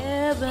 And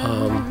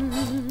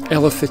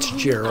Ella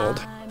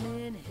Fitzgerald.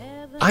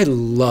 I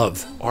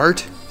love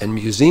art and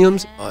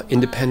museums,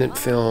 independent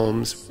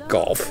films,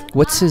 golf.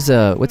 What's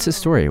his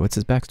story? What's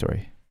his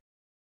backstory?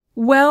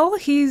 Well,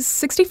 he's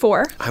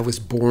 64. I was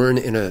born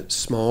in a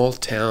small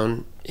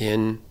town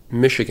in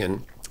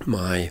Michigan.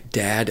 My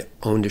dad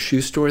owned a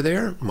shoe store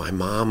there. My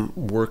mom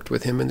worked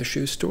with him in the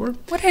shoe store.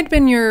 What had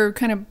been your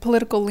kind of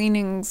political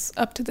leanings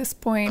up to this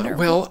point?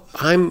 Well,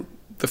 I'm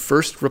the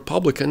first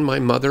Republican my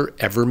mother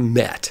ever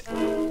met.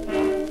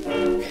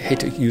 I hate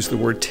to use the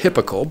word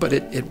typical, but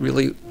it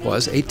really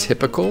was a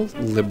typical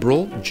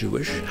liberal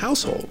Jewish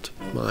household.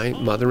 My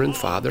mother and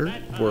father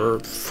were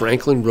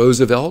Franklin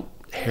Roosevelt,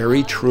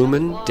 Harry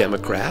Truman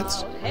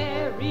Democrats,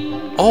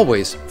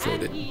 always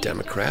voted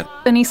Democrat.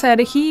 And he said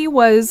he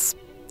was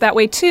that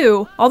way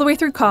too, all the way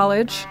through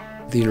college.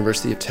 The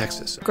University of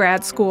Texas.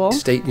 Grad school.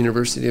 State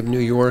University of New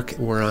York,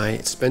 where I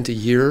spent a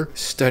year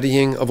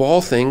studying, of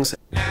all things,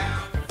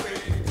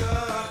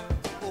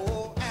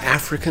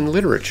 African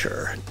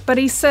literature. But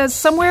he says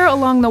somewhere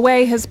along the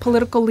way, his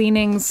political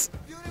leanings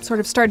sort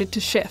of started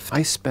to shift.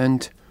 I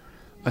spent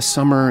a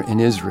summer in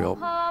Israel,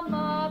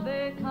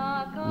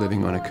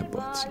 living on a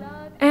kibbutz.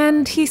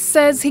 And he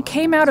says he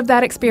came out of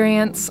that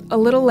experience a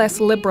little less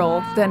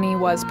liberal than he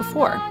was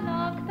before.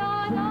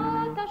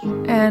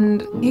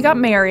 And he got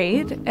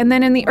married, and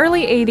then in the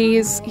early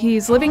 80s,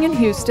 he's living in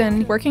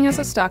Houston, working as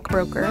a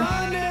stockbroker.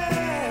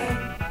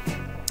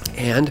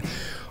 And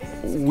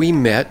we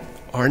met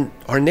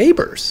our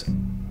neighbors.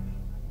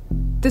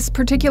 This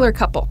particular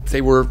couple.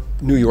 They were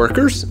New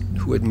Yorkers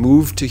who had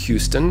moved to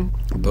Houston,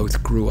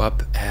 both grew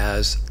up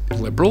as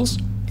liberals,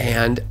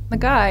 and the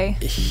guy,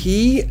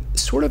 he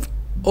sort of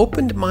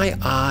opened my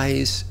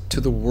eyes to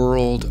the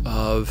world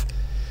of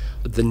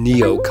the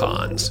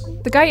neocons.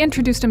 The guy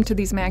introduced him to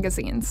these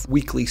magazines.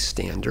 Weekly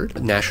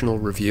Standard, National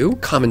Review,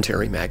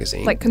 Commentary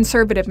magazine. Like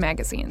conservative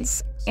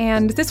magazines.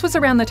 And this was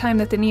around the time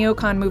that the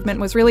neocon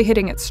movement was really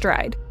hitting its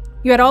stride.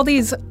 You had all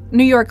these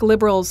New York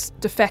liberals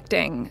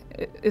defecting,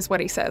 is what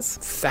he says.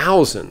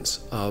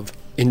 Thousands of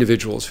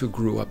individuals who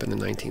grew up in the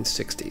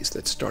 1960s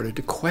that started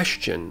to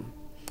question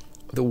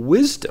the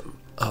wisdom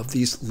of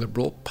these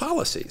liberal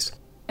policies.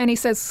 And he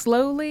says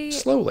slowly,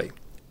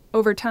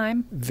 over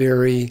time,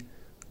 very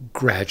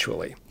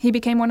gradually, he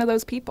became one of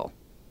those people.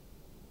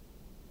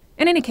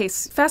 In any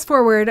case, fast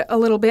forward a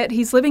little bit,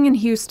 he's living in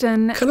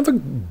Houston. Kind of a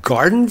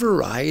garden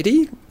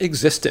variety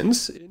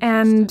existence.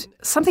 And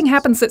something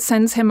happens that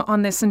sends him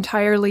on this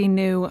entirely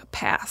new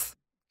path.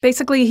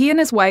 Basically, he and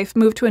his wife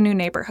moved to a new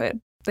neighborhood.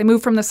 They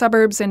moved from the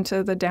suburbs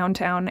into the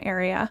downtown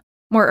area,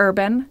 more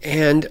urban.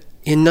 And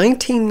in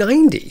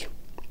 1990,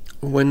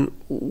 when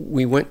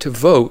we went to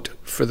vote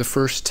for the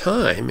first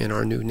time in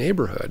our new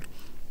neighborhood,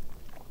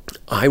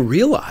 I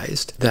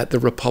realized that the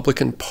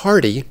Republican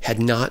Party had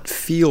not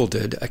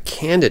fielded a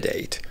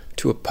candidate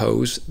to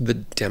oppose the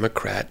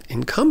Democrat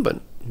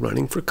incumbent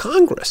running for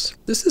Congress.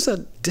 This is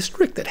a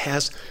district that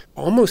has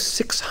almost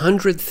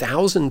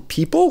 600,000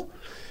 people,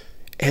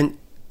 and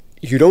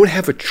you don't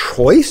have a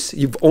choice?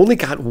 You've only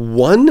got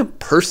one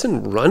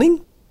person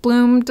running?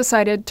 Bloom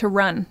decided to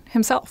run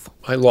himself.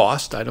 I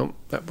lost.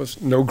 That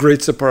was no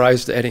great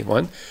surprise to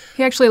anyone.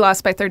 He actually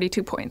lost by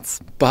 32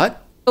 points.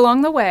 But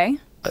along the way,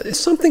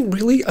 something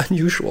really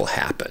unusual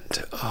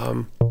happened.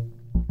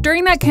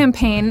 During that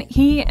campaign,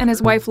 he and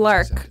his wife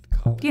Lark,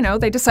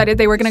 they decided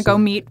they were going to go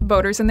meet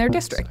voters in their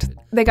district.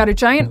 They got a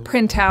giant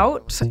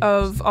printout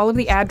of all of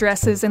the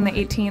addresses in the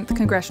 18th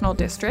Congressional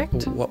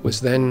District. What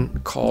was then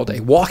called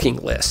a walking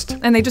list.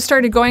 And they just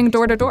started going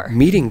door to door.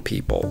 Meeting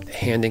people,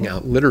 handing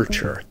out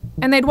literature.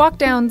 And they'd walk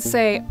down,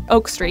 say,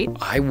 Oak Street.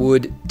 I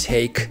would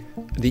take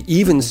the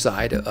even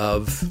side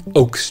of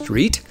Oak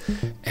Street,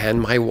 and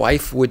my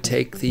wife would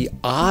take the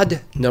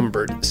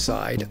odd-numbered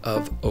side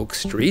of Oak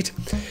Street,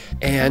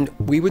 and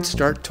we would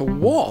start to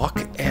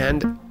walk,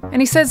 and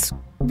he says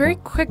very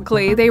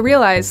quickly they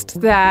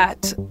realized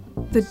that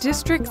the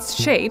district's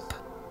shape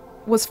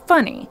was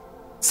funny.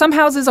 Some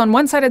houses on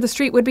one side of the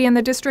street would be in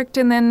the district,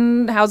 and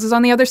then houses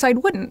on the other side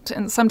wouldn't.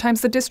 And sometimes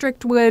the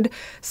district would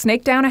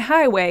snake down a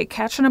highway,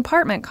 catch an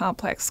apartment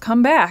complex,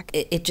 come back.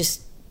 It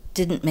just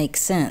didn't make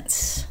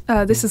sense.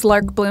 This is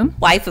Lark Bloom,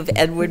 wife of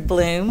Edward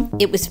Bloom.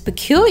 It was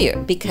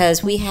peculiar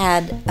because we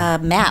had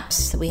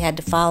maps that we had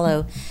to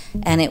follow,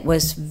 and it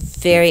was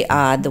very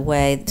odd the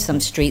way some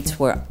streets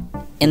were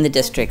in the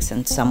districts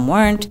and some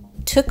weren't.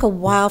 It took a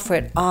while for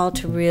it all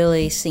to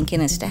really sink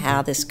in as to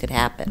how this could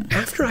happen.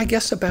 After, I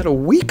guess, about a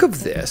week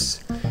of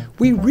this,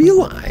 we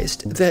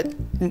realized that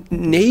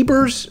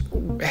neighbors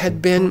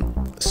had been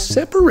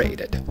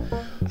separated,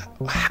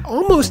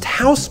 almost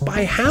house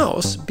by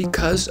house,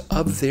 because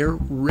of their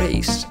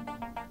race.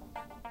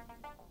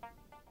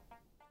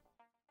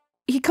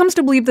 He comes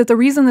to believe that the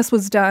reason this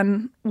was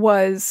done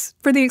was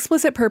for the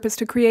explicit purpose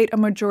to create a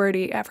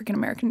majority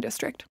African-American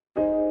district.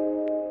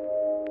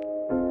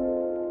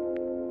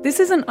 This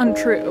isn't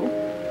untrue.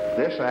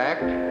 This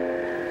act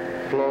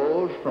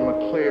flows from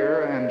a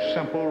clear and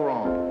simple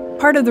wrong.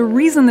 Part of the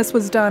reason this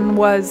was done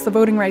was the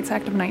Voting Rights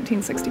Act of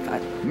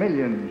 1965.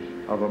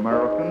 Millions of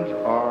Americans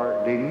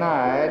are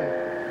denied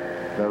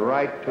the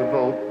right to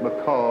vote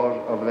because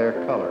of their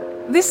color.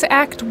 This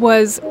act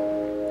was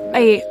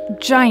a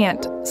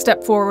giant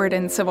step forward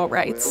in civil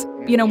rights.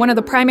 One of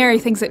the primary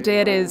things it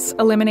did is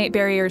eliminate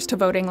barriers to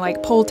voting,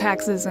 like poll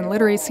taxes and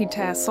literacy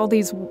tests, all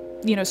these,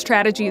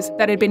 strategies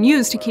that had been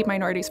used to keep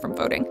minorities from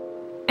voting.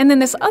 And then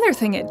this other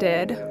thing it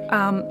did,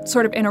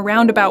 sort of in a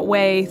roundabout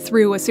way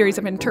through a series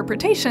of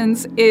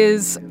interpretations,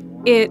 is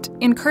it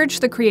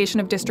encouraged the creation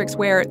of districts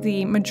where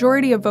the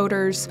majority of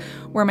voters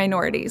were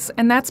minorities.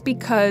 And that's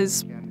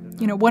because,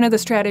 one of the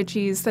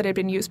strategies that had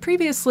been used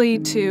previously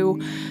to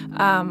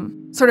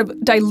sort of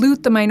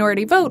dilute the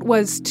minority vote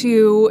was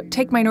to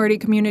take minority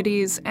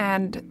communities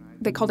and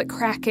they called it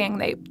cracking.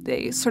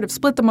 They sort of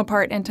split them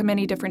apart into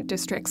many different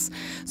districts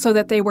so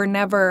that they were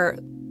never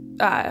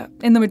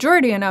in the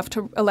majority enough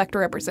to elect a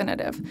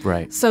representative.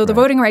 Right. So the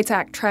Voting Rights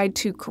Act tried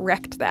to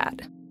correct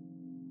that.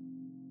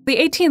 The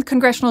 18th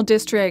Congressional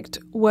District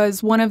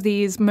was one of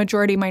these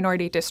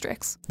majority-minority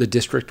districts. The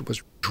district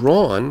was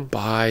drawn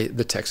by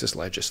the Texas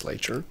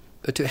legislature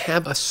to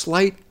have a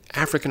slight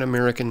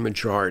African-American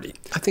majority.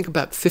 I think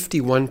about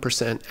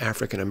 51%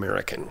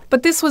 African-American.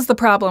 But this was the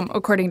problem,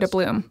 according to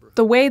Bloom.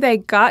 The way they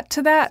got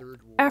to that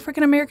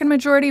African-American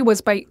majority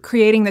was by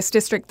creating this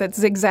district that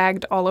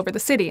zigzagged all over the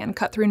city and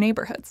cut through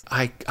neighborhoods.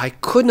 I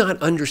could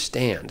not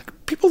understand.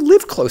 People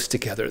live close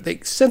together. They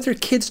sent their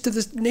kids to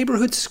the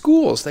neighborhood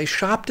schools. They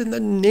shopped in the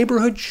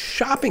neighborhood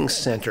shopping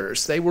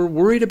centers. They were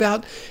worried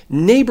about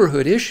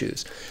neighborhood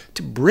issues.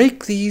 To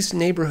break these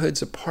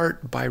neighborhoods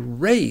apart by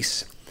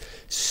race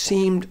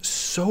seemed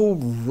so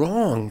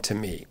wrong to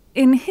me.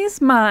 In his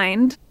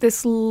mind,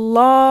 this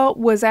law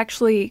was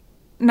actually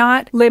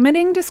not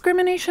limiting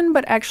discrimination,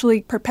 but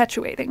actually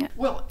perpetuating it.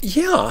 Well,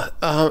 yeah.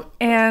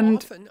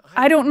 And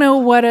I don't know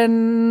what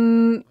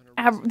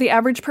the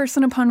average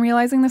person upon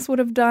realizing this would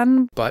have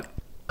done. But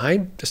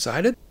I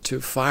decided to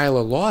file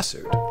a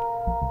lawsuit.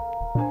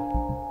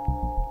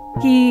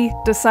 he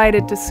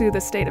decided to sue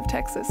the state of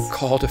Texas.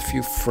 Called a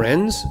few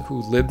friends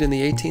who lived in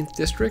the 18th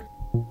district.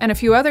 And a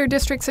few other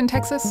districts in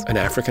Texas. An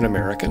African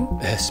American,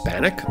 a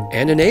Hispanic,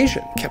 and an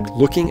Asian. Kept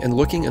looking and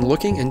looking and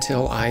looking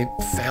until I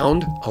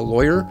found a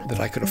lawyer that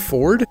I could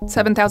afford.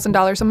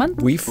 $7,000 a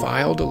month. We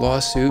filed a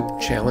lawsuit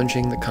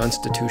challenging the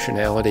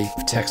constitutionality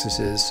of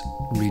Texas's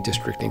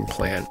redistricting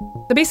plan.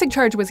 The basic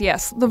charge was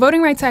yes, the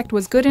Voting Rights Act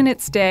was good in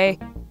its day,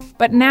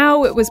 but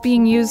now it was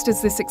being used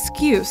as this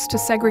excuse to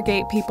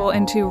segregate people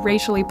into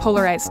racially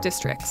polarized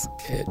districts.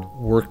 It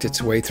worked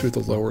its way through the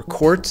lower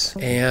courts,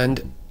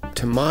 and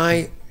to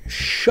my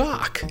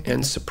shock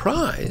and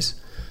surprise,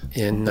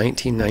 in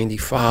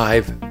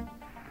 1995...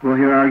 We'll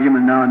hear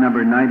argument now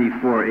number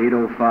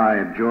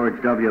 94-805,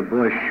 George W.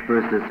 Bush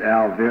versus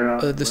Al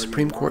Vera. The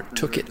Supreme Court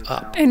took it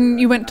up. And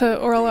you went to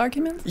oral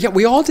arguments? Yeah,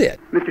 we all did.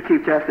 Mr.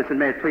 Chief Justice, and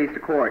may it please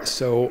the court.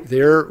 So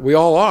there we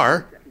all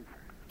are.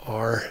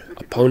 Our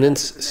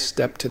opponents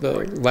step to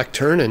the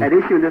lectern and... At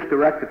issue in this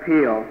direct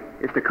appeal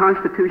is the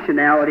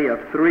constitutionality of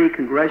 3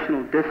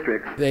 congressional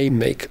districts. They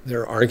make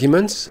their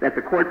arguments. That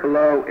the court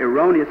below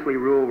erroneously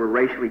ruled were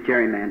racially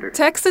gerrymandered.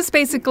 Texas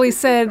basically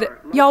said,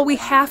 y'all, we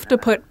have to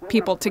put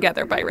people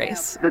together by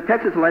race. The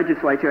Texas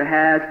legislature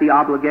has the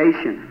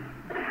obligation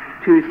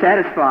to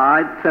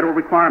satisfy federal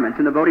requirements,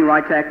 and the Voting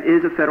Rights Act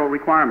is a federal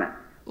requirement.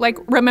 Like,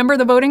 remember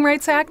the Voting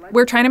Rights Act?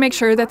 We're trying to make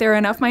sure that there are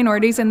enough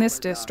minorities in this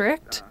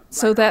district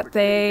so that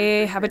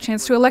they have a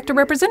chance to elect a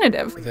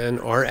representative. Then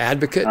our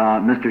advocate,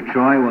 Mr.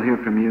 Troy, we'll hear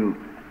from you.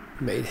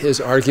 Made his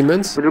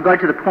arguments. With regard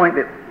to the point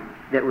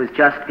that was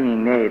just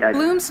being made...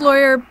 Bloom's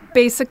lawyer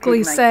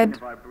basically said,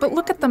 but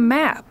look at the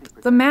map.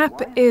 The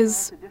map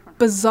is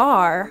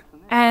bizarre,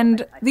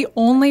 and the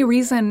only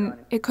reason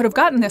it could have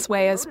gotten this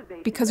way is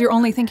because you're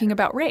only thinking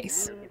about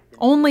race.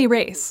 Only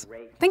race.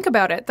 Think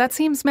about it. That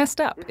seems messed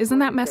up. Isn't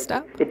that messed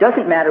up? It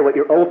doesn't matter what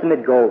your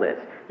ultimate goal is.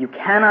 You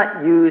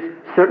cannot use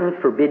certain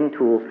forbidden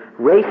tools.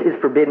 Race is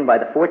forbidden by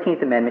the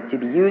 14th Amendment to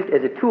be used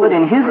as a tool. But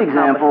in his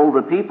example,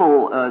 the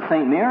people,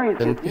 St. Mary's...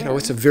 And,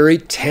 it's a very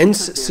tense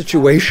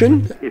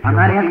situation. I'm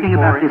not asking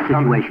about this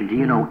situation. Do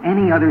you know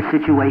any other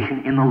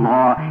situation in the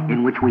law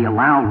in which we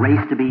allow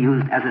race to be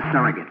used as a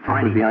surrogate for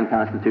anything? It would be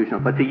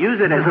unconstitutional. But to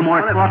use it as a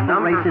more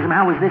thoughtful racism,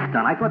 how is this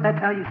done? I thought that's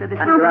how you said this.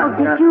 Counsel,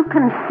 did you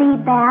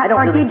concede that,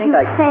 or did you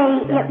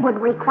say it would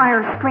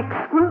require strict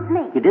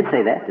scrutiny? You did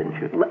say that, didn't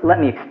you?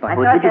 Let me explain.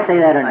 Well, did you say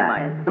that or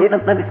not?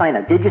 Let me find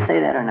out. Did you say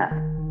that or not?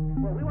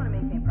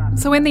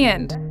 So in the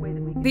end,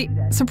 the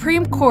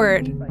Supreme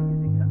Court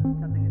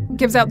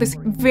gives out this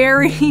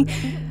very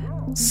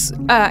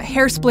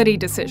hair-splitty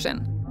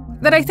decision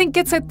that I think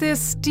gets at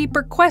this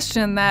deeper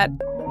question that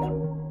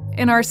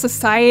in our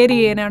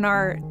society and in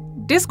our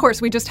discourse,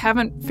 we just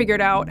haven't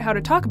figured out how to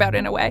talk about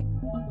in a way.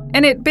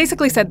 And it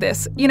basically said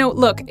this,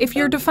 look, if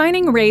you're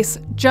defining race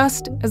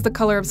just as the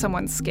color of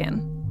someone's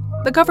skin,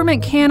 the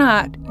government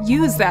cannot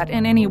use that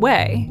in any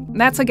way.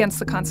 That's against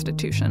the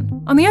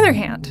Constitution. On the other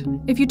hand,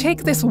 if you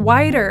take this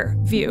wider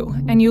view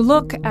and you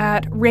look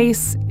at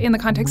race in the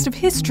context of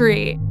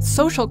history,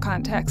 social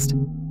context,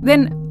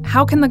 then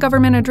how can the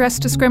government address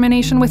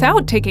discrimination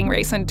without taking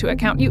race into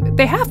account?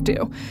 They have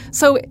to.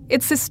 So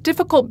it's this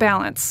difficult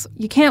balance.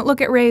 You can't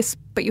look at race,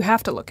 but you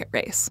have to look at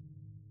race.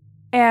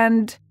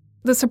 And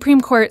the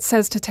Supreme Court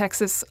says to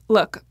Texas,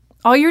 look,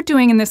 all you're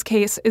doing in this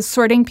case is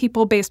sorting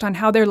people based on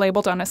how they're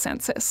labeled on a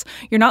census.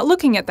 You're not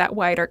looking at that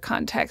wider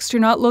context. You're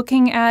not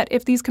looking at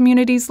if these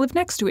communities live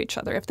next to each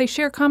other, if they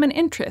share common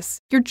interests.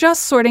 You're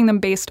just sorting them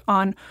based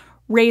on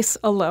race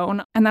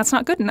alone, and that's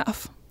not good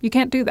enough. You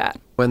can't do that.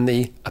 When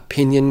the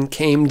opinion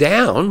came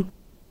down,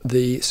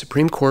 the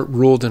Supreme Court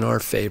ruled in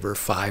our favor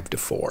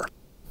 5-4.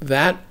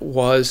 That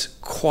was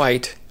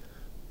quite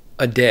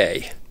a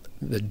day.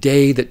 The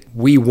day that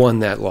we won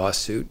that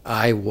lawsuit,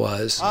 I've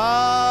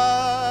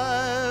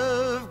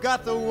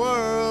got the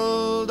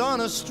world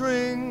on a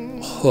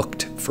string.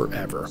 Hooked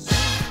forever.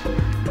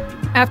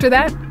 After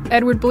that,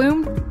 Edward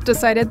Bloom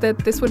decided that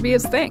this would be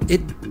his thing.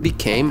 It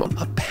became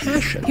a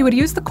passion. He would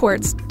use the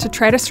courts to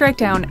try to strike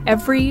down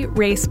every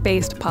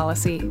race-based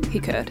policy he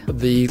could.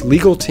 The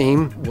legal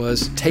team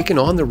was taken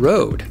on the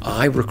road.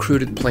 I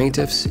recruited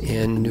plaintiffs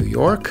in New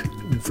York,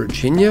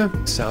 Virginia,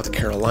 South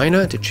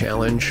Carolina to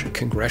challenge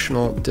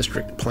congressional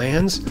district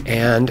plans,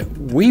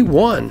 and we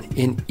won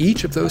in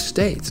each of those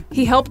states.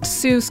 He helped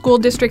sue school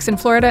districts in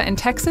Florida and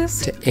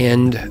Texas to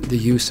end the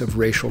use of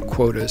racial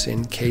quotas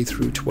in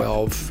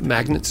K-12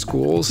 magnet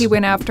schools. He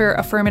went after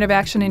affirmative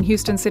action in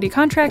Houston city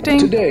contracting.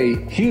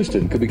 Today,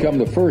 Houston could become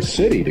the first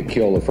city to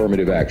kill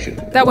affirmative action.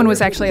 That one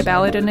was actually a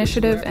ballot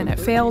initiative, and it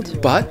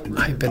failed. But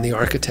I've been the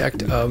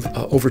architect of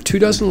over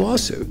 24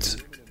 lawsuits.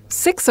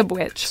 6 of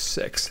which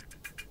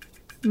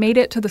made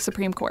it to the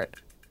Supreme Court,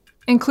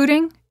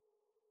 including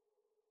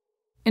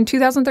In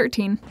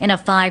 2013, in a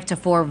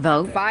 5-4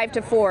 vote,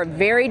 5-4,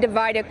 very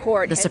divided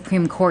court. The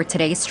Supreme Court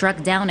today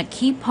struck down a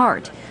key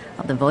part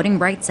of the Voting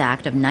Rights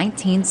Act of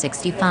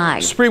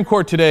 1965. The Supreme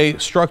Court today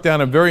struck down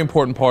a very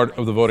important part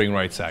of the Voting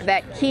Rights Act.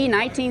 That key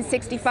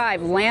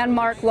 1965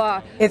 landmark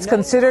law. It's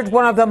considered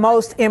one of the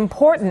most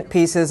important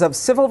pieces of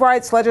civil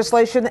rights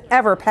legislation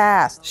ever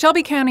passed.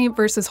 Shelby County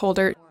versus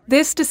Holder,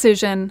 this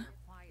decision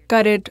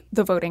gutted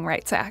the Voting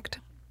Rights Act.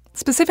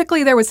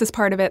 Specifically, there was this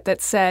part of it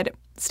that said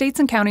states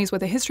and counties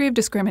with a history of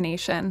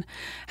discrimination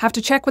have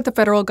to check with the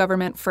federal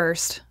government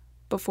first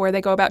before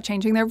they go about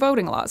changing their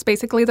voting laws.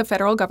 Basically, the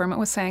federal government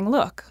was saying,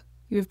 look,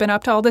 you've been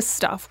up to all this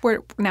stuff.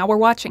 Now we're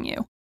watching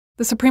you.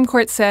 The Supreme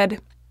Court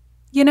said,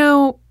 you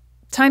know,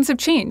 times have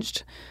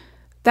changed.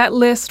 That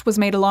list was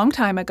made a long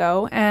time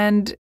ago,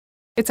 and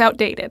it's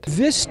outdated.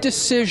 This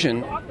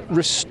decision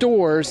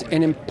restores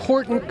an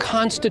important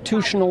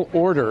constitutional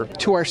order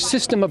to our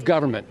system of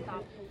government.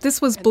 This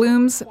was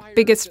Bloom's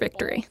biggest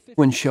victory.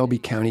 When Shelby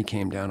County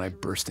came down, I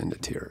burst into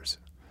tears.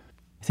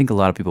 I think a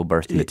lot of people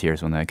burst into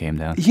tears when that came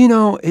down. You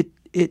know,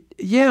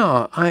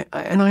 I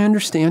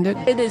understand it.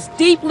 It is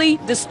deeply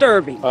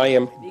disturbing. I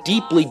am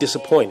deeply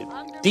disappointed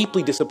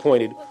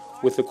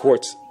with the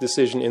court's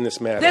decision in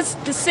this matter. This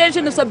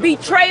decision is a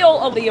betrayal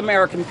of the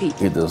American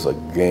people. It is a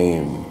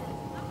game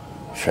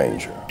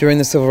changer. During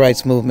the Civil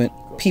Rights Movement,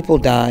 people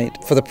died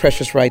for the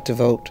precious right to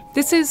vote.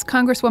 This is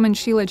Congresswoman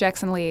Sheila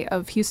Jackson Lee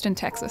of Houston,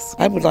 Texas.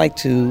 I would like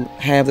to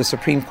have the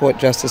Supreme Court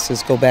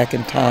justices go back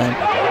in time.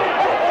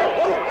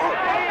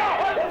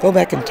 Go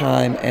back in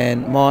time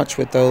and march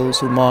with those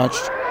who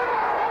marched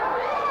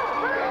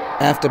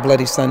after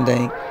Bloody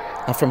Sunday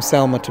from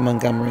Selma to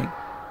Montgomery.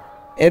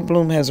 Ed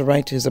Bloom has a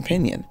right to his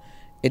opinion.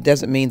 It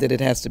doesn't mean that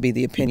it has to be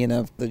the opinion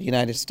of the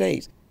United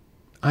States.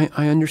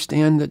 I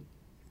understand that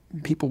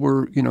people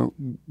were,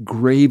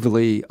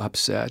 gravely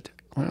upset.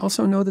 I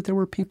also know that there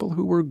were people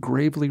who were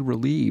gravely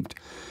relieved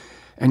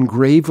and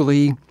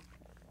gravely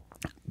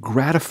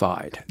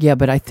gratified. Yeah,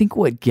 but I think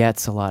what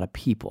gets a lot of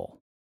people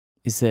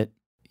is that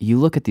you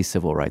look at these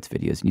civil rights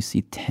videos and you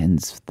see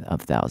tens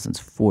of thousands,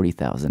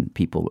 40,000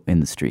 people in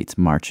the streets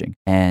marching.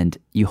 And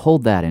you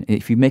hold that, and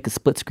if you make a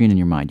split screen in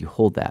your mind, you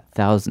hold that.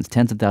 Thousands,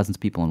 tens of thousands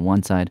of people on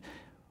one side.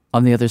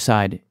 On the other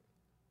side,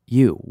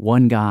 you,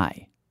 one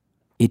guy.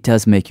 It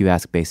does make you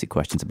ask basic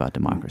questions about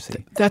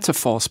democracy. That's a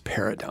false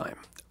paradigm.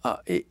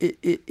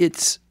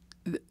 It's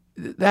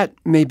that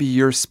may be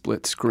your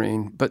split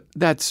screen, but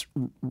that's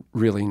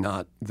really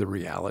not the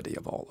reality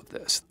of all of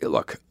this.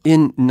 Look,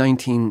 in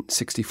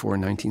 1964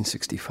 and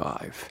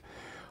 1965,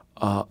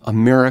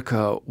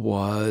 America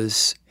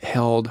was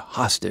held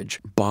hostage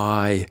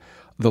by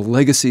the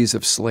legacies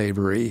of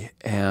slavery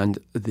and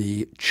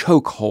the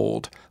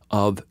chokehold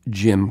of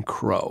Jim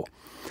Crow.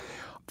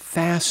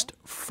 Fast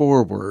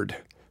forward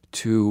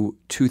to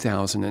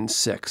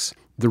 2006,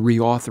 the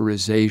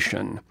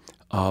reauthorization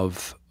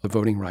of the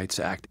Voting Rights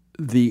Act.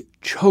 The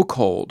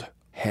chokehold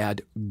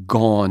had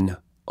gone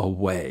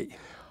away.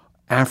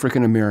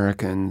 African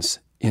Americans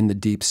in the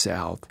Deep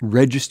South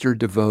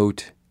registered to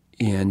vote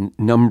in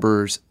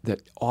numbers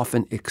that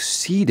often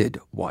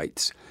exceeded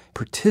whites,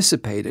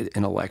 participated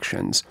in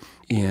elections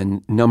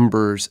in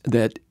numbers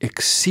that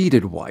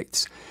exceeded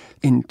whites.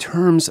 In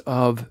terms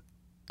of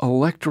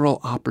electoral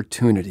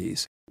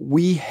opportunities,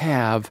 we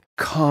have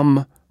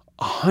come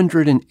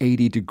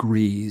 180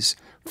 degrees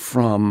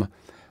from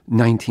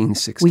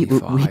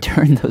 1965. We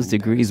turned those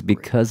degrees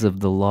because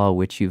of the law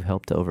which you've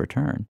helped to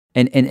overturn.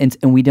 And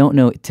we don't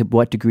know to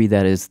what degree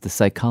that is the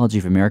psychology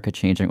of America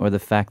changing or the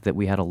fact that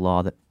we had a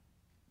law that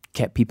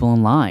kept people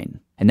in line.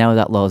 And now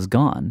that law is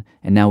gone.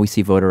 And now we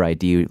see voter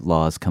ID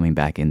laws coming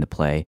back into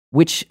play,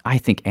 which I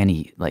think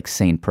any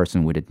sane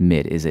person would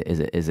admit is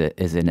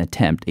an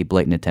attempt, a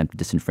blatant attempt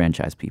to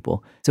disenfranchise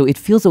people. So it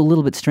feels a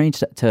little bit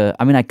strange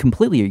I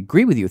completely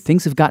agree with you.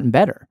 Things have gotten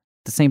better.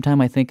 At the same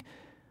time, I think,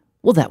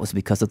 well, that was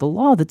because of the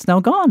law that's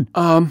now gone.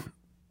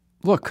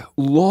 Look,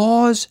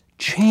 laws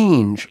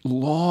change,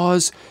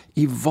 laws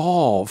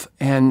evolve,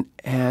 and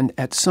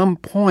at some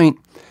point,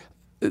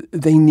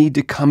 they need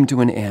to come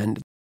to an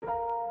end.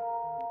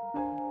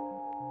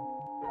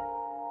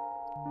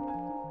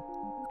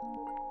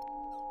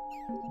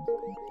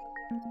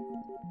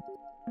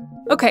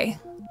 Okay,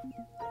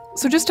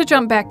 so just to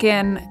jump back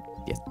in,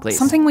 yes, please.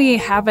 Something we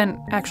haven't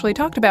actually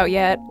talked about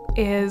yet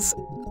is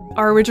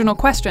our original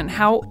question.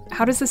 How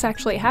does this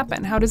actually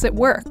happen? How does it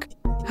work?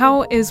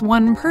 How is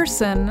one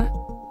person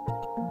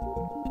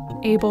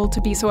able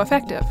to be so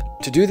effective?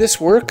 To do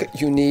this work,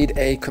 you need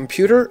a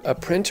computer, a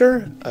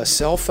printer, a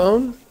cell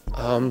phone.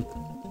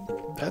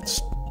 That's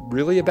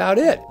really about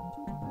it.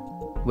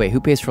 Wait,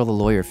 who pays for all the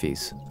lawyer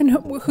fees? And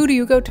who do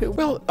you go to?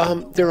 Well,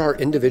 there are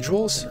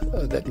individuals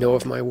that know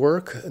of my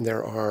work.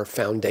 There are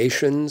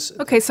foundations.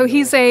 Okay, so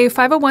he's a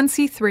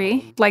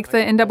 501c3, like the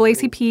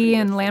NAACP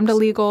and Lambda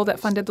Legal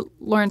that funded the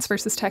Lawrence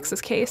versus Texas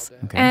case.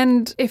 Okay.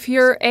 And if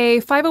you're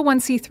a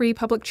 501c3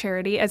 public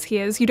charity, as he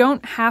is, you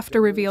don't have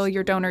to reveal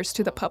your donors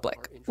to the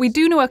public. We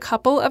do know a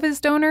couple of his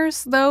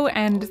donors, though,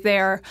 and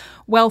they're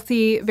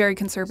wealthy, very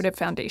conservative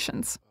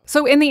foundations.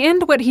 So in the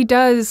end, what he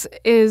does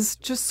is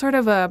just sort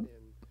of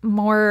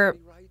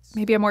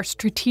maybe a more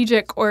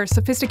strategic or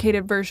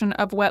sophisticated version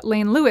of what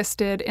Lane Lewis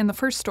did in the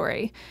first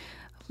story.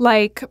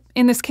 Like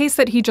in this case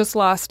that he just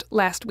lost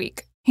last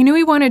week. He knew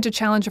he wanted to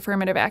challenge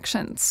affirmative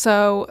action,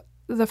 so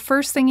the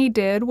first thing he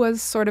did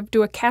was sort of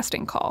do a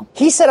casting call.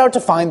 He set out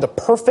to find the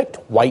perfect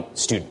white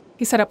student.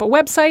 He set up a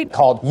website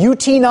called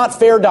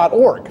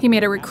utnotfair.org. He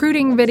made a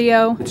recruiting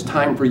video. It's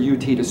time for UT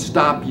to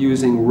stop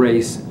using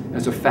race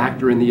as a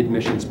factor in the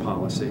admissions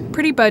policy.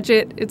 Pretty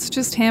budget. It's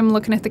just him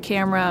looking at the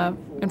camera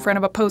in front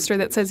of a poster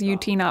that says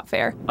UT Not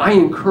Fair. I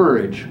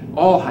encourage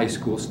all high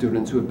school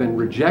students who have been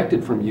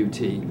rejected from UT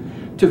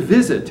to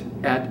visit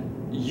at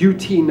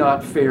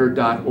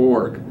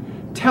utnotfair.org.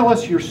 Tell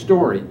us your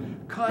story.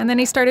 And then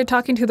he started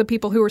talking to the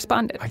people who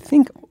responded. I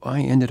think I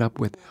ended up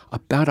with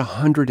about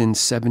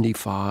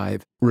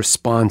 175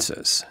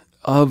 responses.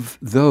 Of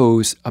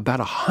those, about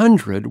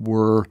 100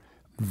 were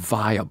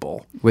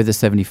viable. Were the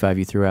 75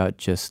 you threw out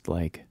just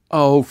like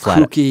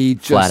kooky,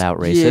 flat out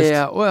racist?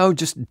 Yeah, well,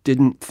 just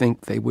didn't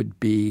think they would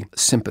be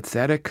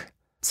sympathetic.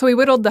 So he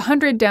whittled the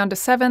 100 down to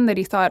 7 that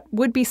he thought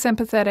would be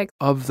sympathetic.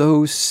 Of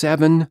those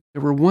 7,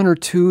 there were 1 or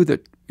 2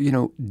 that,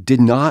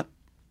 did not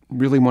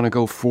really want to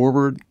go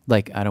forward.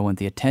 Like, I don't want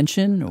the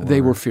attention? Or?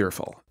 They were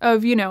fearful.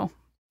 Of, the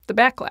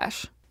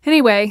backlash.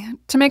 Anyway,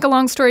 to make a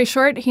long story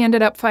short, he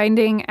ended up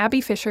finding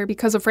Abby Fisher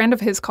because a friend of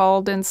his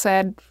called and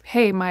said,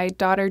 "Hey, my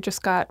daughter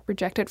just got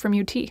rejected from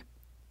UT.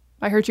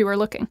 I heard you were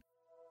looking."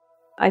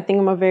 I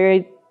think I'm a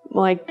very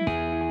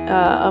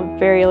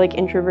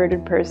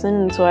introverted person,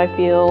 and so I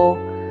feel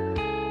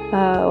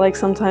like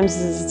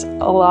sometimes it's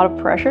a lot of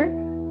pressure,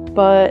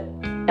 but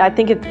I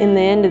think in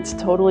the end it's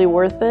totally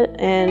worth it,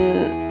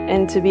 and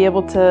to be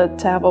able to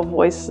have a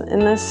voice in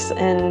this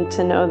and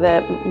to know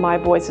that my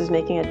voice is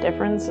making a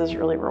difference is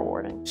really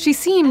rewarding. She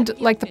seemed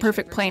like the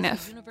perfect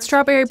plaintiff.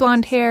 Strawberry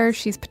blonde hair,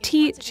 she's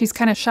petite, she's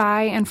kind of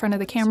shy in front of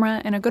the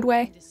camera in a good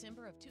way.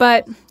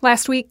 But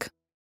last week,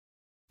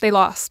 they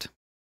lost.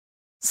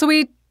 So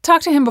we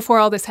talked to him before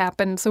all this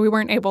happened, so we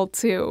weren't able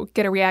to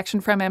get a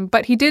reaction from him,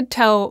 but he did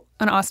tell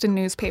an Austin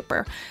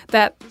newspaper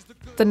that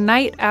the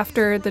night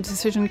after the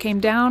decision came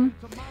down,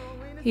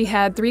 he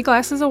had 3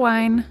 glasses of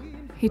wine,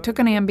 he took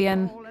an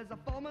Ambien,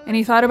 and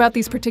he thought about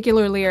these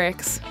particular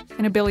lyrics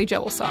in a Billy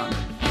Joel song.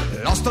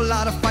 Lost a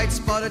lot of fights,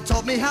 but it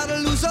taught me how to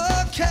lose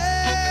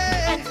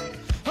okay.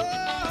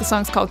 The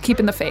song's called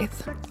Keeping the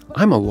Faith.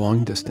 I'm a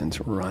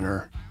long-distance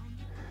runner.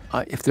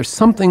 If there's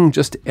something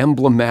just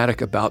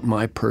emblematic about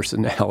my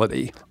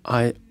personality,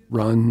 I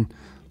run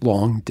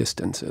long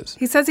distances.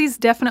 He says he's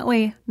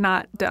definitely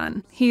not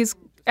done. He's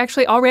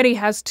actually already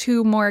has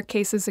 2 more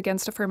cases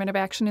against affirmative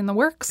action in the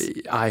works.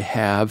 I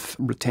have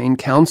retained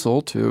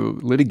counsel to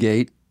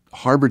litigate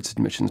Harvard's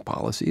admissions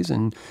policies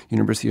and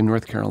University of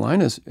North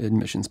Carolina's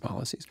admissions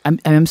policies.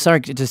 I'm sorry,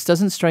 it just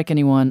doesn't strike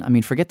anyone. I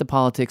mean, forget the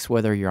politics,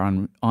 whether you're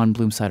on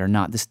Bloom's side or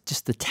not.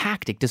 Just the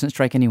tactic doesn't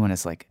strike anyone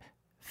as like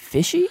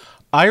fishy.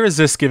 I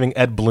resist giving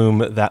Ed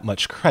Bloom that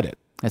much credit.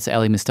 That's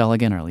Ellie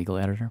Mistelligan, our legal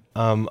editor.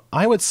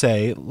 I would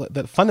say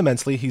that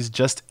fundamentally he's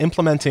just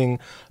implementing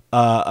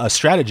a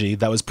strategy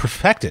that was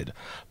perfected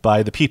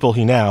by the people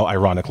he now,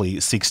 ironically,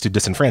 seeks to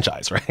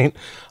disenfranchise, right?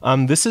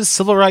 This is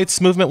Civil Rights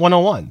Movement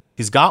 101.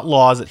 He's got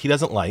laws that he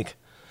doesn't like,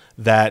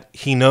 that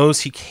he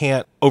knows he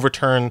can't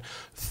overturn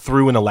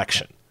through an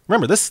election.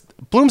 Remember,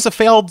 Bloom's a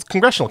failed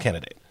congressional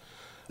candidate.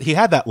 He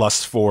had that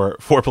lust for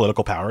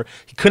political power.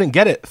 He couldn't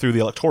get it through the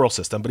electoral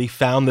system, but he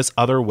found this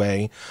other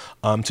way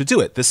to do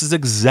it. This is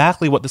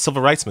exactly what the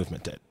Civil Rights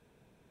Movement did.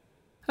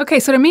 Okay,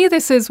 so to me,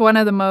 this is one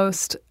of the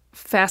most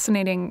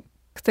fascinating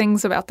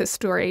things about this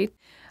story.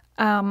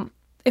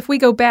 If we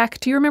go back,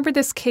 do you remember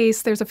this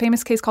case? There's a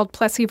famous case called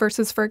Plessy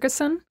versus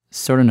Ferguson.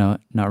 Sort of, no,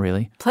 not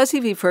really. Plessy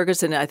v.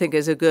 Ferguson, I think,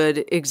 is a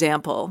good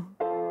example.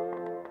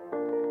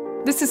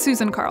 This is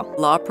Susan Carl,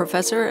 law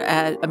professor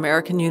at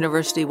American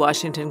University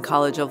Washington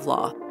College of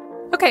Law.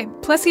 Okay,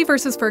 Plessy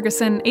versus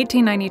Ferguson,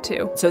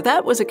 1892. So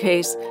that was a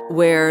case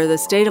where the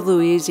state of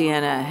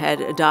Louisiana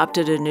had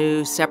adopted a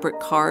new separate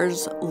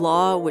cars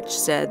law, which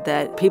said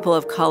that people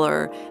of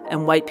color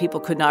and white people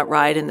could not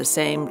ride in the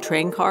same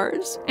train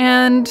cars.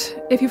 And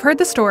if you've heard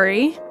the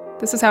story,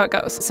 this is how it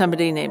goes.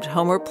 Somebody named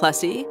Homer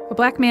Plessy. A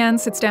black man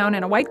sits down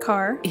in a white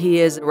car. He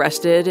is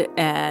arrested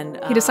and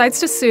he decides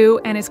to sue,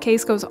 and his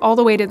case goes all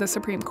the way to the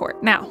Supreme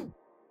Court. Now,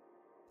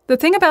 the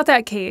thing about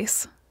that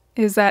case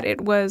is that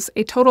it was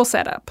a total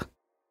setup.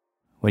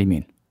 What do you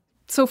mean?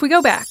 So if we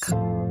go back,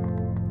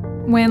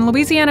 when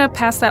Louisiana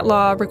passed that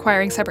law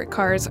requiring separate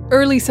cars,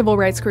 early civil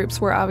rights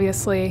groups were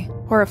obviously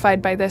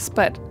horrified by this,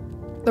 but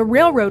the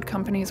railroad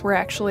companies were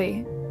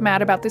actually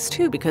mad about this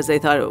too. Because they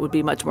thought it would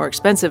be much more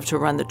expensive to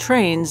run the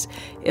trains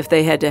if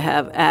they had to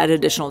add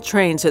additional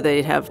trains so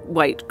they'd have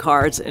white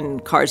cars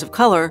and cars of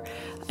color.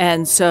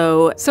 And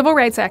so civil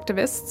rights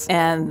activists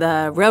and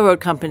the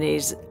railroad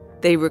companies,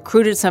 they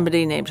recruited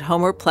somebody named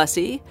Homer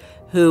Plessy,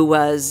 who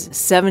was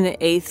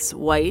 7/8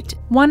 white.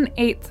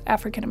 1/8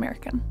 African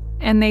American.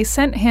 and they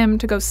sent him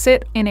to go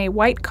sit in a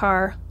white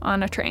car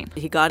on a train.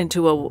 He got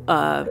into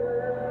a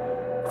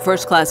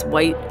first-class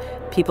white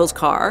people's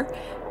car,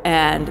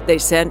 and they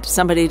sent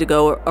somebody to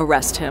go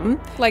arrest him.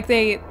 Like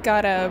they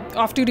got a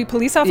off-duty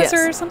police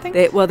officer or something?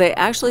 They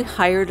actually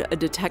hired a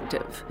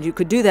detective. You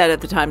could do that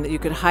at the time, that you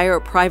could hire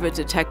a private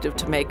detective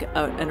to make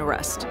an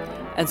arrest.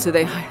 And so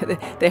they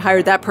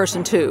hired that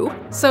person too.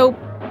 So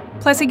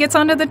Plessy gets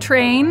onto the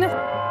train.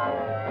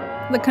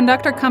 The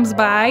conductor comes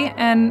by,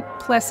 and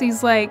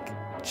Plessy's like,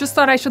 just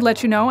thought I should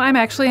let you know I'm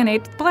actually an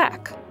 8th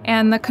black.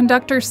 And the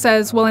conductor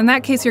says, well, in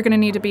that case, you're going to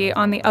need to be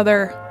on the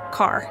other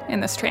car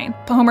in this train.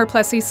 Homer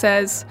Plessy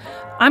says,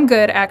 I'm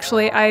good,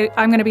 actually.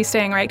 I'm going to be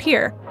staying right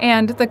here.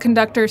 And the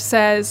conductor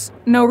says,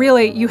 no,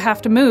 really, you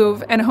have to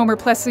move. And Homer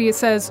Plessy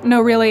says, no,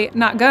 really,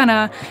 not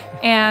gonna.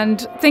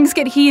 And things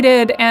get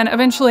heated, and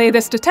eventually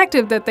this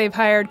detective that they've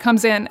hired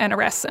comes in and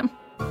arrests him.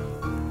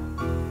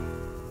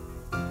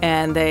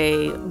 And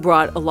they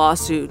brought a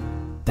lawsuit.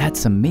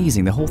 That's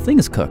amazing. The whole thing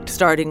is cooked.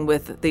 Starting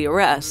with the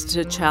arrest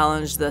to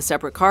challenge the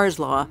separate cars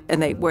law.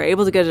 And they were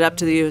able to get it up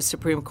to the U.S.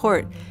 Supreme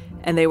Court.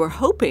 And they were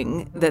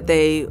hoping that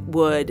they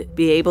would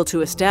be able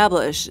to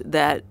establish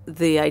that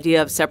the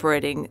idea of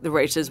separating the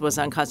races was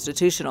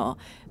unconstitutional.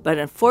 But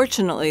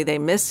unfortunately, they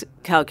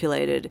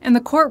miscalculated. And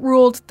the court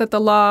ruled that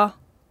the law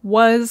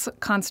was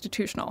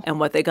constitutional. And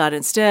what they got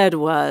instead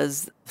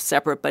was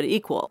separate but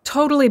equal.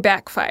 Totally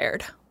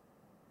backfired.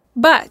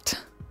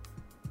 But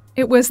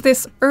it was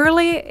this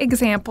early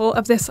example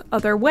of this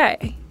other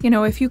way. You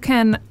know, if you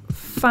can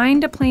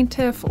find a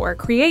plaintiff or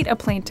create a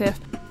plaintiff,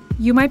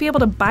 you might be able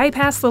to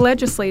bypass the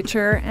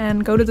legislature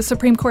and go to the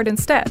Supreme Court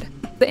instead.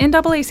 The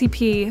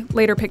NAACP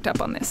later picked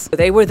up on this.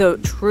 They were the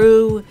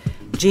true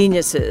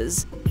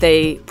geniuses.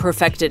 They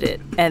perfected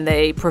it, and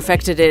they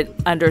perfected it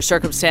under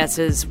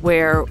circumstances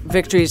where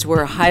victories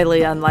were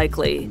highly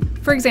unlikely.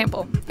 For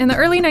example, in the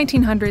early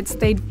 1900s,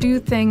 they'd do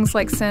things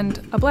like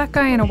send a black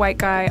guy and a white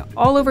guy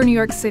all over New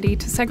York City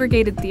to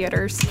segregated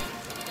theaters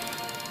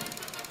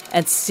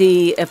and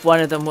see if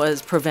one of them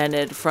was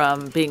prevented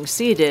from being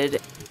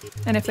seated.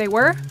 And if they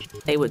were?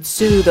 They would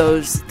sue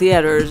those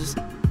theaters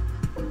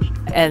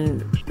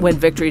and win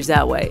victories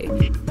that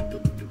way.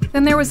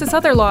 Then there was this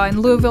other law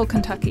in Louisville,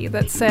 Kentucky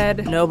that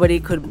said nobody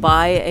could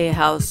buy a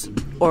house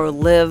or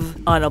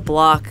live on a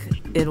block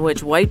in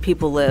which white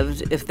people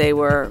lived if they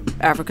were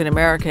African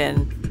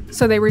American.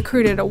 So they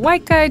recruited a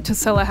white guy to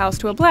sell a house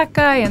to a black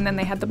guy, and then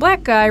they had the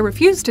black guy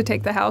refuse to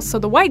take the house, so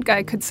the white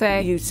guy could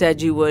say, you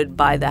said you would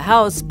buy the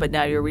house, but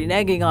now you're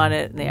reneging on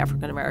it. And the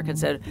African American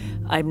said,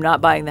 I'm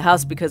not buying the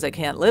house because I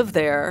can't live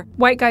there.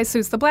 White guy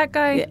sues the black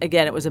guy.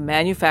 Again, it was a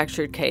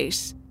manufactured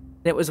case.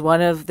 It was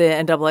one of the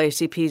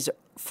NAACP's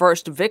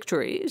first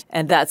victories.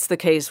 And that's the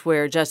case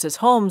where Justice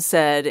Holmes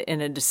said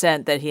in a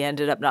dissent that he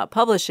ended up not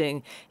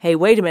publishing, hey,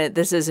 wait a minute,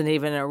 this isn't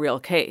even a real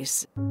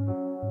case.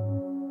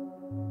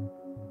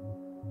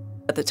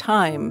 At the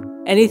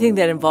time, anything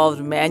that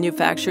involved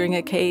manufacturing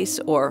a case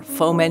or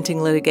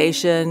fomenting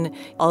litigation,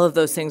 all of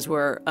those things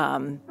were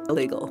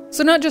illegal.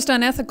 So not just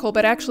unethical,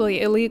 but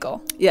actually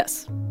illegal.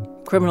 Yes,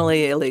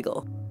 criminally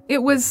illegal.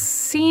 It was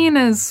seen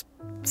as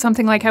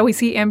something like how we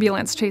see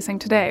ambulance chasing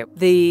today.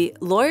 The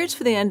lawyers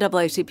for the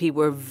NAACP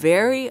were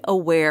very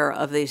aware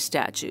of these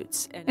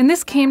statutes. And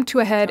this came to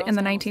a head in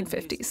the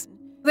 1950s.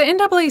 The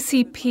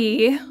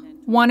NAACP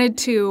wanted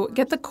to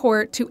get the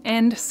court to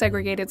end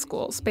segregated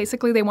schools.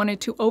 Basically, they wanted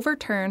to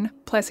overturn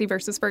Plessy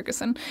versus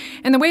Ferguson.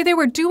 And the way they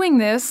were doing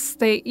this,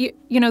 they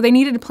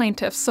needed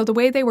plaintiffs. So the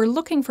way they were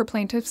looking for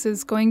plaintiffs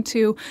is going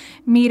to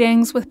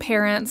meetings with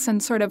parents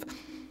and sort of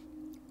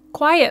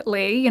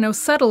quietly,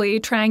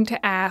 subtly trying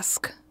to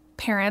ask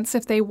parents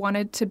if they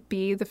wanted to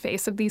be the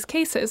face of these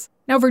cases.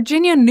 Now,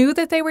 Virginia knew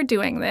that they were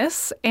doing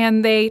this,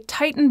 and they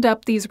tightened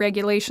up these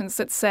regulations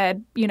that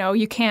said,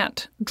 you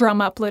can't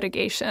drum up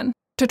litigation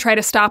to try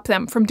to stop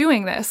them from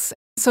doing this.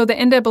 So the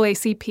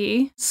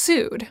NAACP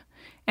sued,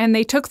 and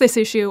they took this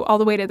issue all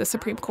the way to the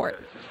Supreme Court.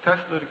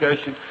 Test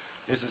litigation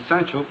is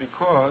essential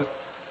because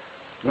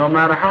no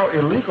matter how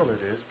illegal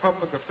it is,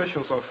 public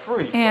officials are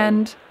free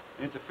and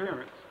from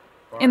interference.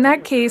 In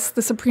that case,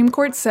 the Supreme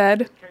Court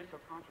said,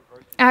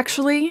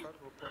 actually,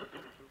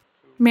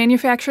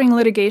 manufacturing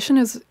litigation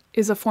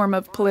is a form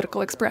of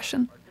political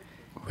expression.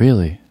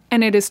 Really?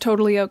 And it is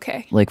totally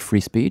okay. Like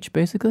free speech,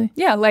 basically?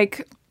 Yeah,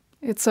 like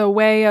it's a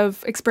way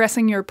of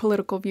expressing your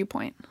political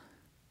viewpoint.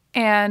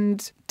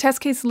 And test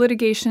case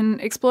litigation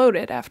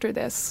exploded after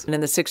this. And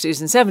in the 60s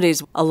and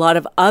 70s, a lot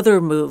of other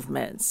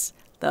movements,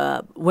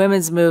 the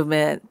women's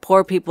movement,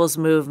 poor people's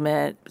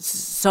movement,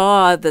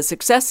 saw the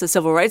success the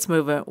civil rights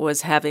movement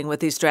was having with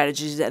these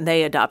strategies, and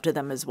they adopted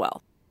them as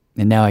well.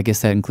 And now I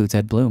guess that includes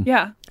Ed Blum.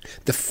 Yeah.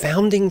 The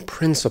founding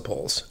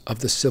principles of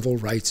the civil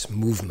rights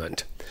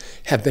movement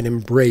have been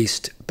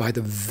embraced by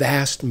the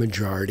vast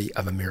majority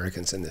of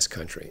Americans in this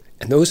country.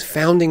 And those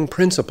founding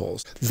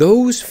principles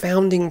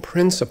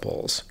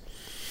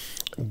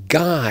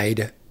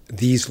guide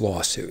these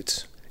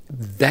lawsuits.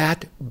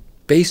 That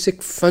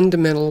basic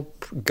fundamental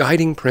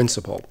guiding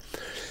principle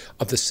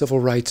of the civil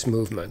rights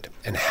movement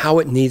and how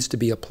it needs to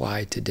be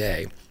applied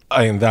today.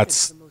 I mean,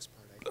 that's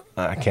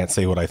I can't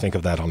say what I think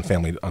of that on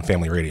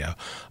family radio.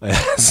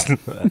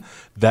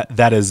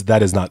 that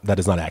is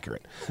not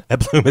accurate.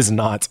 Ed Blum is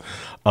not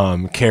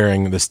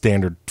carrying the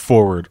standard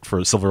forward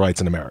for civil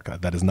rights in America.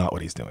 That is not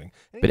what he's doing.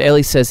 But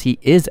Ellie says he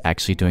is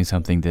actually doing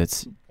something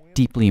that's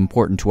deeply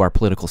important to our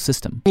political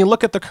system. You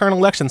look at the current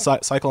election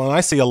cycle, and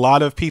I see a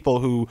lot of people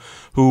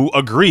who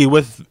agree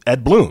with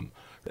Ed Blum.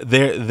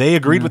 They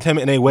agreed with him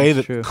in a way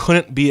that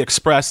couldn't be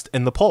expressed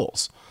in the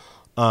polls.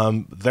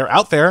 They're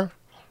out there.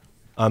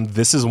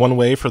 This is one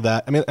way for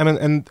that. I mean,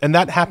 and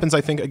that happens.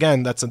 I think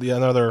again, that's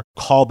another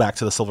callback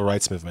to the civil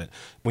rights movement.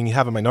 When you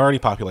have a minority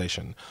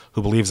population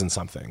who believes in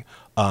something,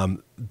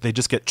 they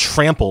just get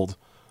trampled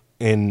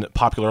in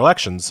popular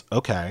elections.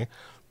 Okay,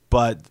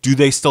 but do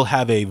they still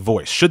have a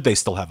voice? Should they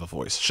still have a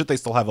voice? Should they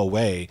still have a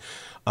way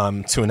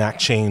to enact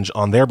change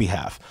on their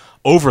behalf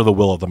over the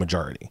will of the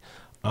majority?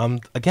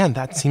 Again,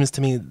 that seems to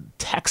me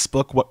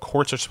textbook what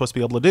courts are supposed to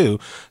be able to do,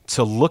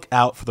 to look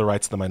out for the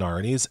rights of the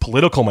minorities,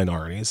 political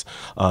minorities,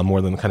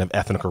 more than kind of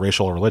ethnic or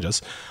racial or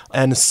religious,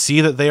 and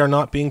see that they are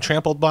not being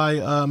trampled by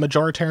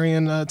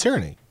majoritarian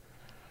tyranny.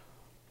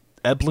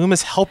 Ed Blum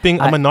is helping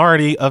a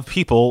minority of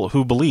people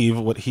who believe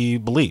what he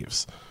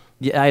believes.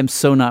 Yeah, I am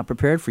so not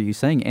prepared for you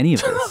saying any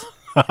of this.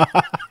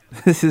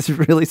 This is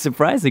really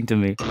surprising to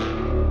me.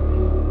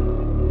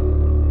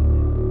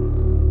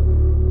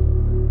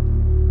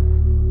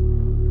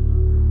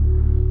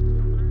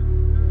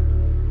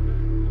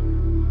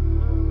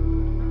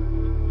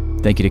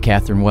 Thank you to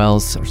Catherine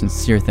Wells. Our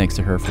sincere thanks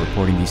to her for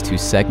reporting these two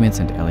segments,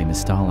 and to Ellie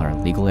Mistal, our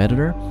legal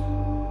editor.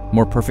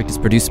 More Perfect is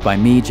produced by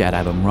me, Jad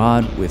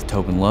Abumrad, with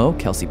Tobin Lowe,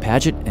 Kelsey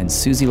Paget, and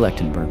Susie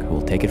Lechtenberg, who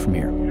will take it from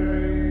here.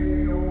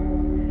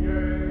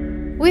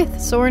 With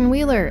Soren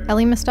Wheeler,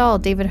 Ellie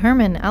Mistal, David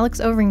Herman, Alex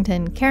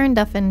Overington, Karen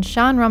Duffin,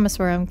 Sean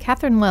Ramaswaram,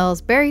 Catherine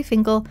Wells, Barry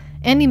Finkel,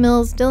 Andy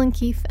Mills, Dylan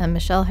Keefe, and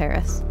Michelle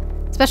Harris.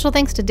 Special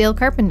thanks to Dale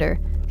Carpenter.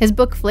 His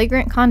book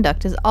Flagrant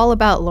Conduct is all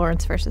about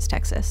Lawrence versus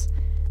Texas.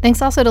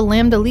 Thanks also to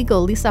Lambda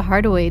Legal, Lisa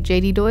Hardaway,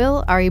 J.D.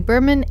 Doyle, Ari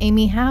Berman,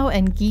 Amy Howe,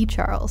 and Guy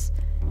Charles.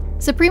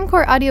 Supreme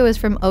Court audio is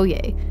from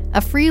Oye, a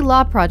free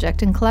law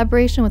project in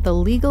collaboration with the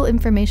Legal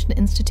Information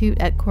Institute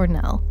at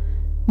Cornell.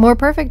 More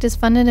Perfect is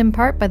funded in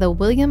part by the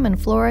William and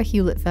Flora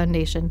Hewlett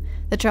Foundation,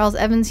 the Charles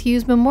Evans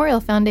Hughes Memorial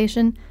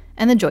Foundation,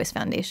 and the Joyce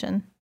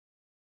Foundation.